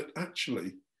realized that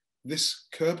actually this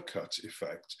curb cut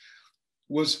effect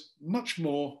was much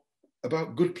more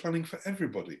about good planning for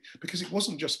everybody, because it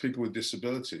wasn't just people with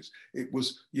disabilities. It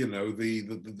was,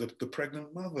 the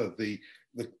pregnant mother, the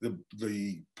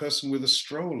person with a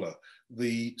stroller,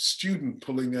 the student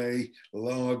pulling a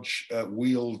large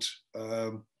wheeled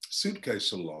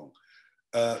suitcase along,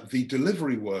 the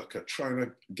delivery worker trying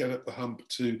to get up the hump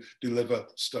to deliver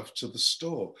stuff to the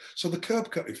store. So the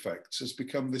curb cut effect has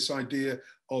become this idea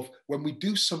of when we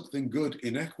do something good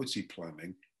in equity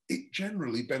planning, it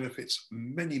generally benefits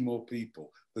many more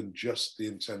people than just the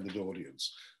intended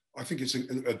audience. I think it's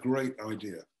a great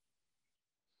idea.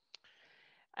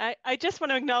 I just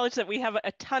want to acknowledge that we have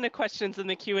a ton of questions in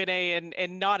the Q&A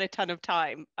and not a ton of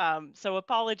time. So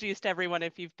apologies to everyone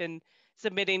if you've been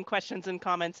submitting questions and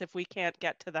comments if we can't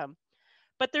get to them.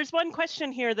 But there's one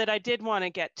question here that I did want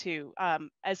to get to.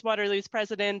 As Waterloo's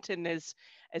president and as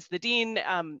the dean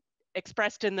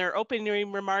expressed in their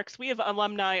opening remarks, we have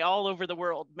alumni all over the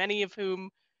world, many of whom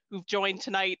who've joined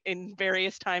tonight in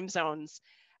various time zones.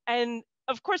 And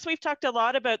of course, we've talked a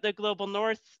lot about the global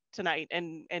north tonight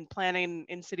and planning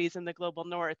in cities in the global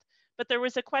north. But there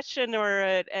was a question or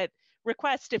a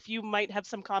request if you might have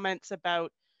some comments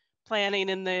about planning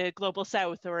in the global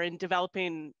south or in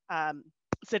developing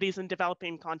cities in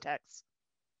developing contexts.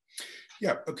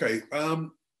 Yeah, okay.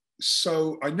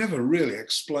 So I never really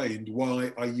explained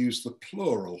why I use the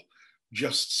plural,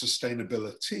 just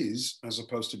sustainabilities, as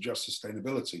opposed to just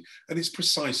sustainability. And it's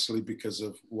precisely because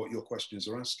of what your questions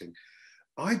are asking.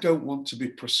 I don't want to be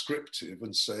prescriptive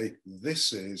and say,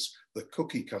 this is the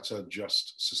cookie cutter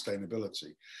just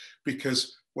sustainability.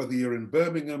 Because whether you're in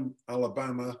Birmingham,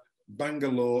 Alabama,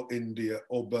 Bangalore, India,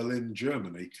 or Berlin,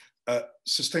 Germany,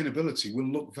 sustainability will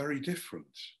look very different.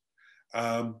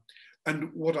 And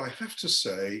what I have to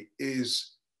say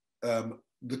is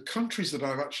the countries that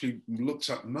I've actually looked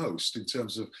at most in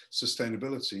terms of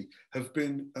sustainability have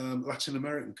been Latin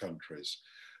American countries.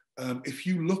 If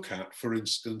you look at, for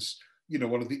instance,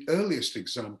 one of the earliest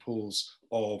examples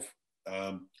of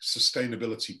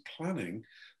sustainability planning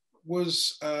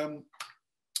was,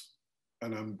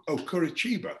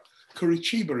 Curitiba.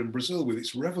 Curitiba in Brazil with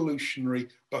its revolutionary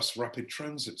bus rapid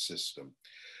transit system.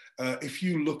 If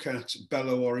you look at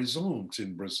Belo Horizonte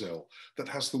in Brazil, that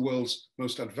has the world's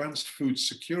most advanced food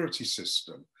security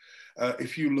system.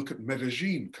 If you look at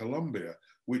Medellin, Colombia,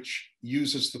 which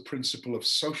uses the principle of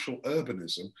social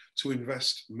urbanism to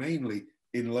invest mainly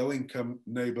in low-income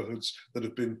neighborhoods that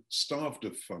have been starved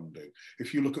of funding.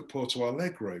 If you look at Porto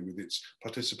Alegre with its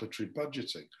participatory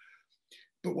budgeting.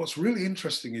 But what's really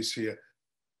interesting is here,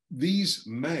 these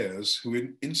mayors who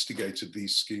instigated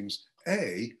these schemes,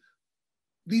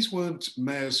 these weren't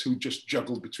mayors who just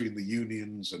juggled between the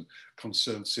unions and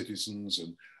concerned citizens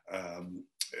and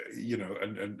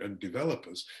and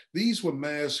developers. These were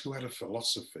mayors who had a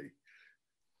philosophy,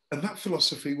 and that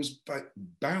philosophy was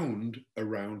bound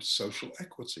around social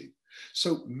equity.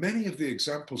 So many of the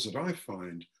examples that I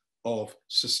find of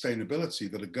sustainability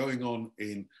that are going on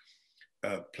in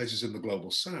places in the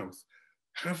global south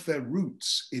have their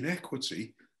roots in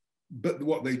equity, but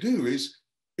what they do is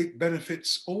it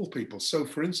benefits all people. So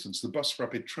for instance, the bus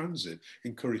rapid transit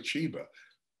in Curitiba,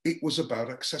 it was about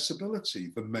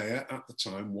accessibility. The mayor at the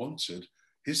time wanted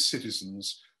his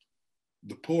citizens,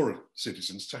 the poorer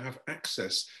citizens, to have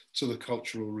access to the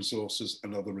cultural resources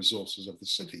and other resources of the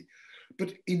city.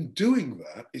 But in doing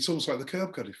that, it's almost like the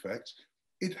curb cut effect.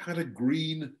 It had a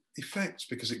green effect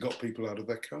because it got people out of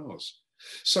their cars.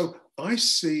 So I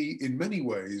see in many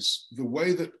ways the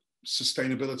way that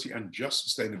sustainability and just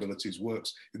sustainabilities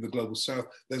works in the global south,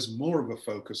 there's more of a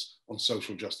focus on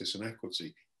social justice and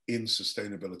equity in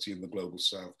sustainability in the global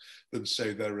south than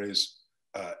say there is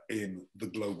in the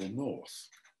global north.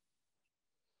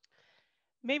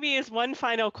 Maybe as one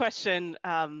final question,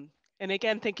 and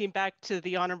again, thinking back to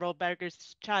the Honorable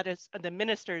Berger's chat, the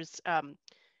minister's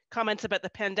comments about the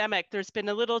pandemic, there's been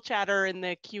a little chatter in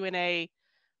the Q&A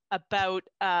about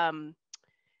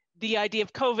the idea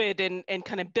of COVID and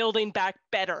kind of building back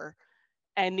better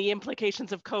and the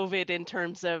implications of COVID in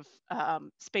terms of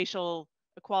spatial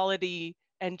equality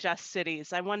and just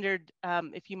cities. I wondered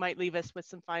if you might leave us with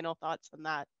some final thoughts on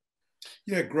that.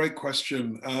 Yeah, great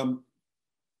question.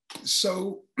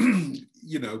 So,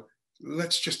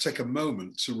 let's just take a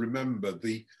moment to remember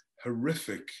the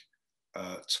horrific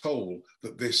toll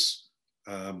that this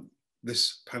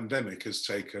pandemic has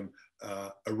taken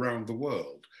around the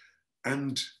world.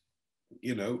 And,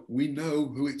 we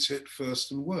know who it's hit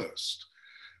first and worst.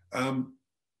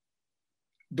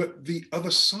 But the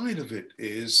other side of it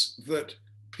is that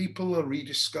people are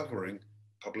rediscovering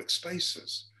public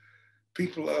spaces.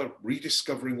 People are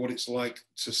rediscovering what it's like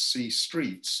to see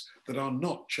streets that are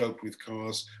not choked with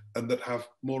cars and that have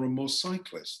more and more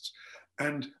cyclists.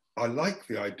 And I like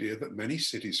the idea that many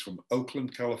cities from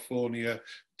Oakland, California,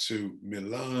 to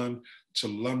Milan, to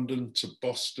London, to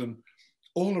Boston,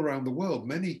 all around the world,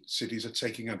 many cities are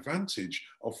taking advantage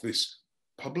of this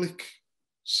public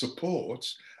support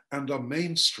and are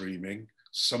mainstreaming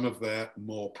some of their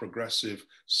more progressive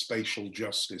spatial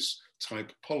justice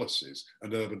type policies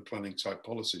and urban planning type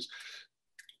policies.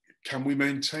 Can we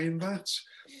maintain that?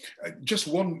 Just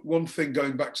one thing,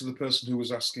 going back to the person who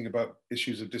was asking about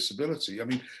issues of disability. I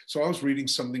mean, so I was reading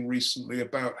something recently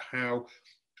about how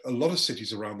a lot of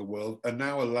cities around the world are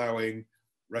now allowing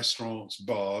restaurants,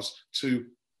 bars to,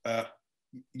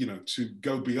 to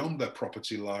go beyond their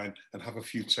property line and have a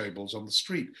few tables on the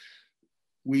street.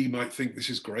 we might think this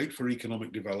is great for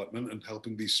economic development and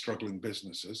helping these struggling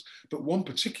businesses. But one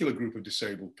particular group of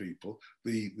disabled people,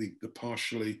 the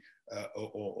partially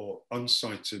or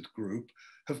unsighted group,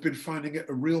 have been finding it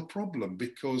a real problem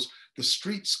because the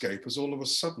streetscape has all of a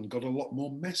sudden got a lot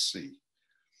more messy.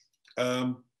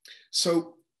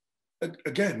 So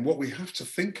again, what we have to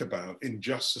think about in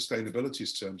just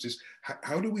sustainability's terms is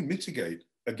how do we mitigate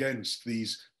against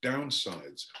these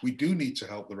downsides? We do need to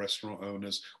help the restaurant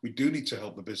owners, we do need to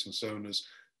help the business owners,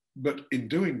 but in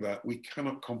doing that, we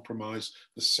cannot compromise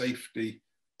the safety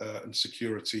and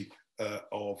security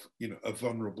of a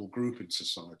vulnerable group in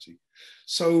society.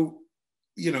 So,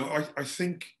 I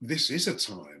think this is a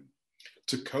time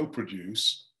to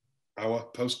co-produce our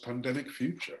post-pandemic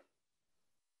future.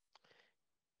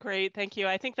 Great, thank you.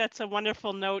 I think that's a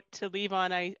wonderful note to leave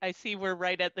on. I see we're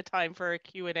right at the time for a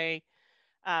Q&A.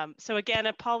 So again,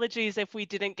 apologies if we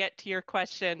didn't get to your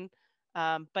question,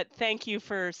 but thank you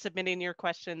for submitting your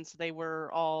questions. They were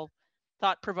all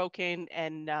thought-provoking,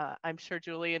 and I'm sure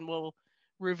Julian will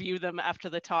review them after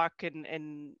the talk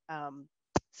and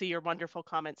see your wonderful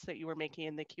comments that you were making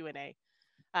in the Q&A.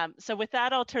 So with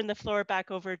that, I'll turn the floor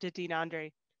back over to Dean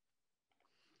Andre.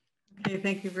 Okay,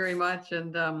 thank you very much.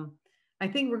 And I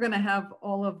think we're going to have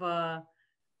all of our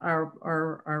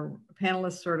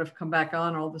panelists sort of come back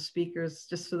on, all the speakers,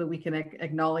 just so that we can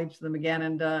acknowledge them again.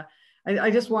 And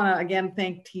I just want to again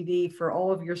thank TD for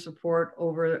all of your support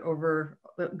over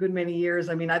a good many years.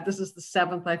 I mean, this is the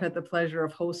 7th I've had the pleasure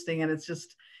of hosting, and it's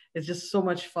just so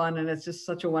much fun, and it's just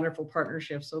such a wonderful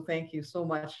partnership. So thank you so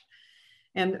much.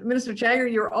 And Minister Jagger,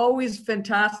 you're always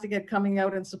fantastic at coming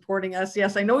out and supporting us.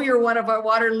 Yes, I know you're one of our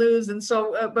Waterloos, and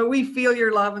so, but we feel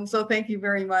your love, and so thank you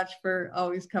very much for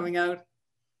always coming out.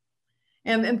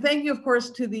 And thank you, of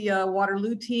course, to the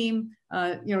Waterloo team.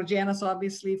 Janice,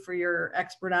 obviously, for your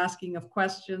expert asking of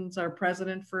questions, our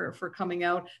president for coming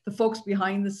out, the folks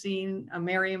behind the scene,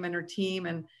 Miriam and her team,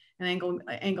 and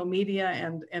Angle Media,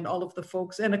 and all of the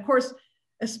folks. And of course,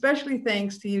 especially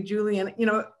thanks to you, Julian.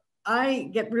 I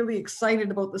get really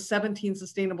excited about the 17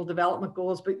 Sustainable Development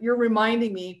Goals, but you're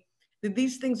reminding me that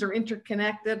these things are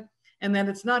interconnected, and that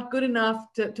it's not good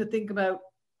enough to think about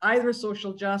either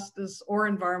social justice or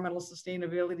environmental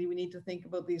sustainability. We need to think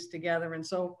about these together. And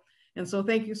so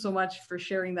thank you so much for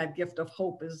sharing that gift of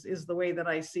hope is the way that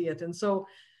I see it. And so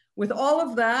with all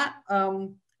of that,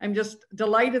 I'm just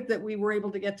delighted that we were able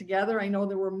to get together. I know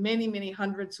there were many, many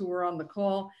hundreds who were on the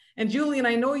call. And Julian,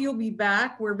 I know you'll be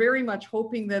back. We're very much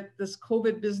hoping that this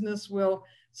COVID business will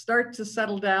start to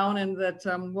settle down, and that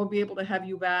we'll be able to have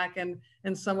you back, and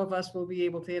some of us will be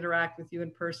able to interact with you in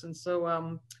person.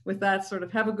 So with that, sort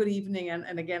of have a good evening.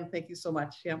 And again, thank you so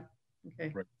much. Yeah.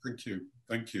 Okay. Right. Thank you.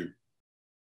 Thank you.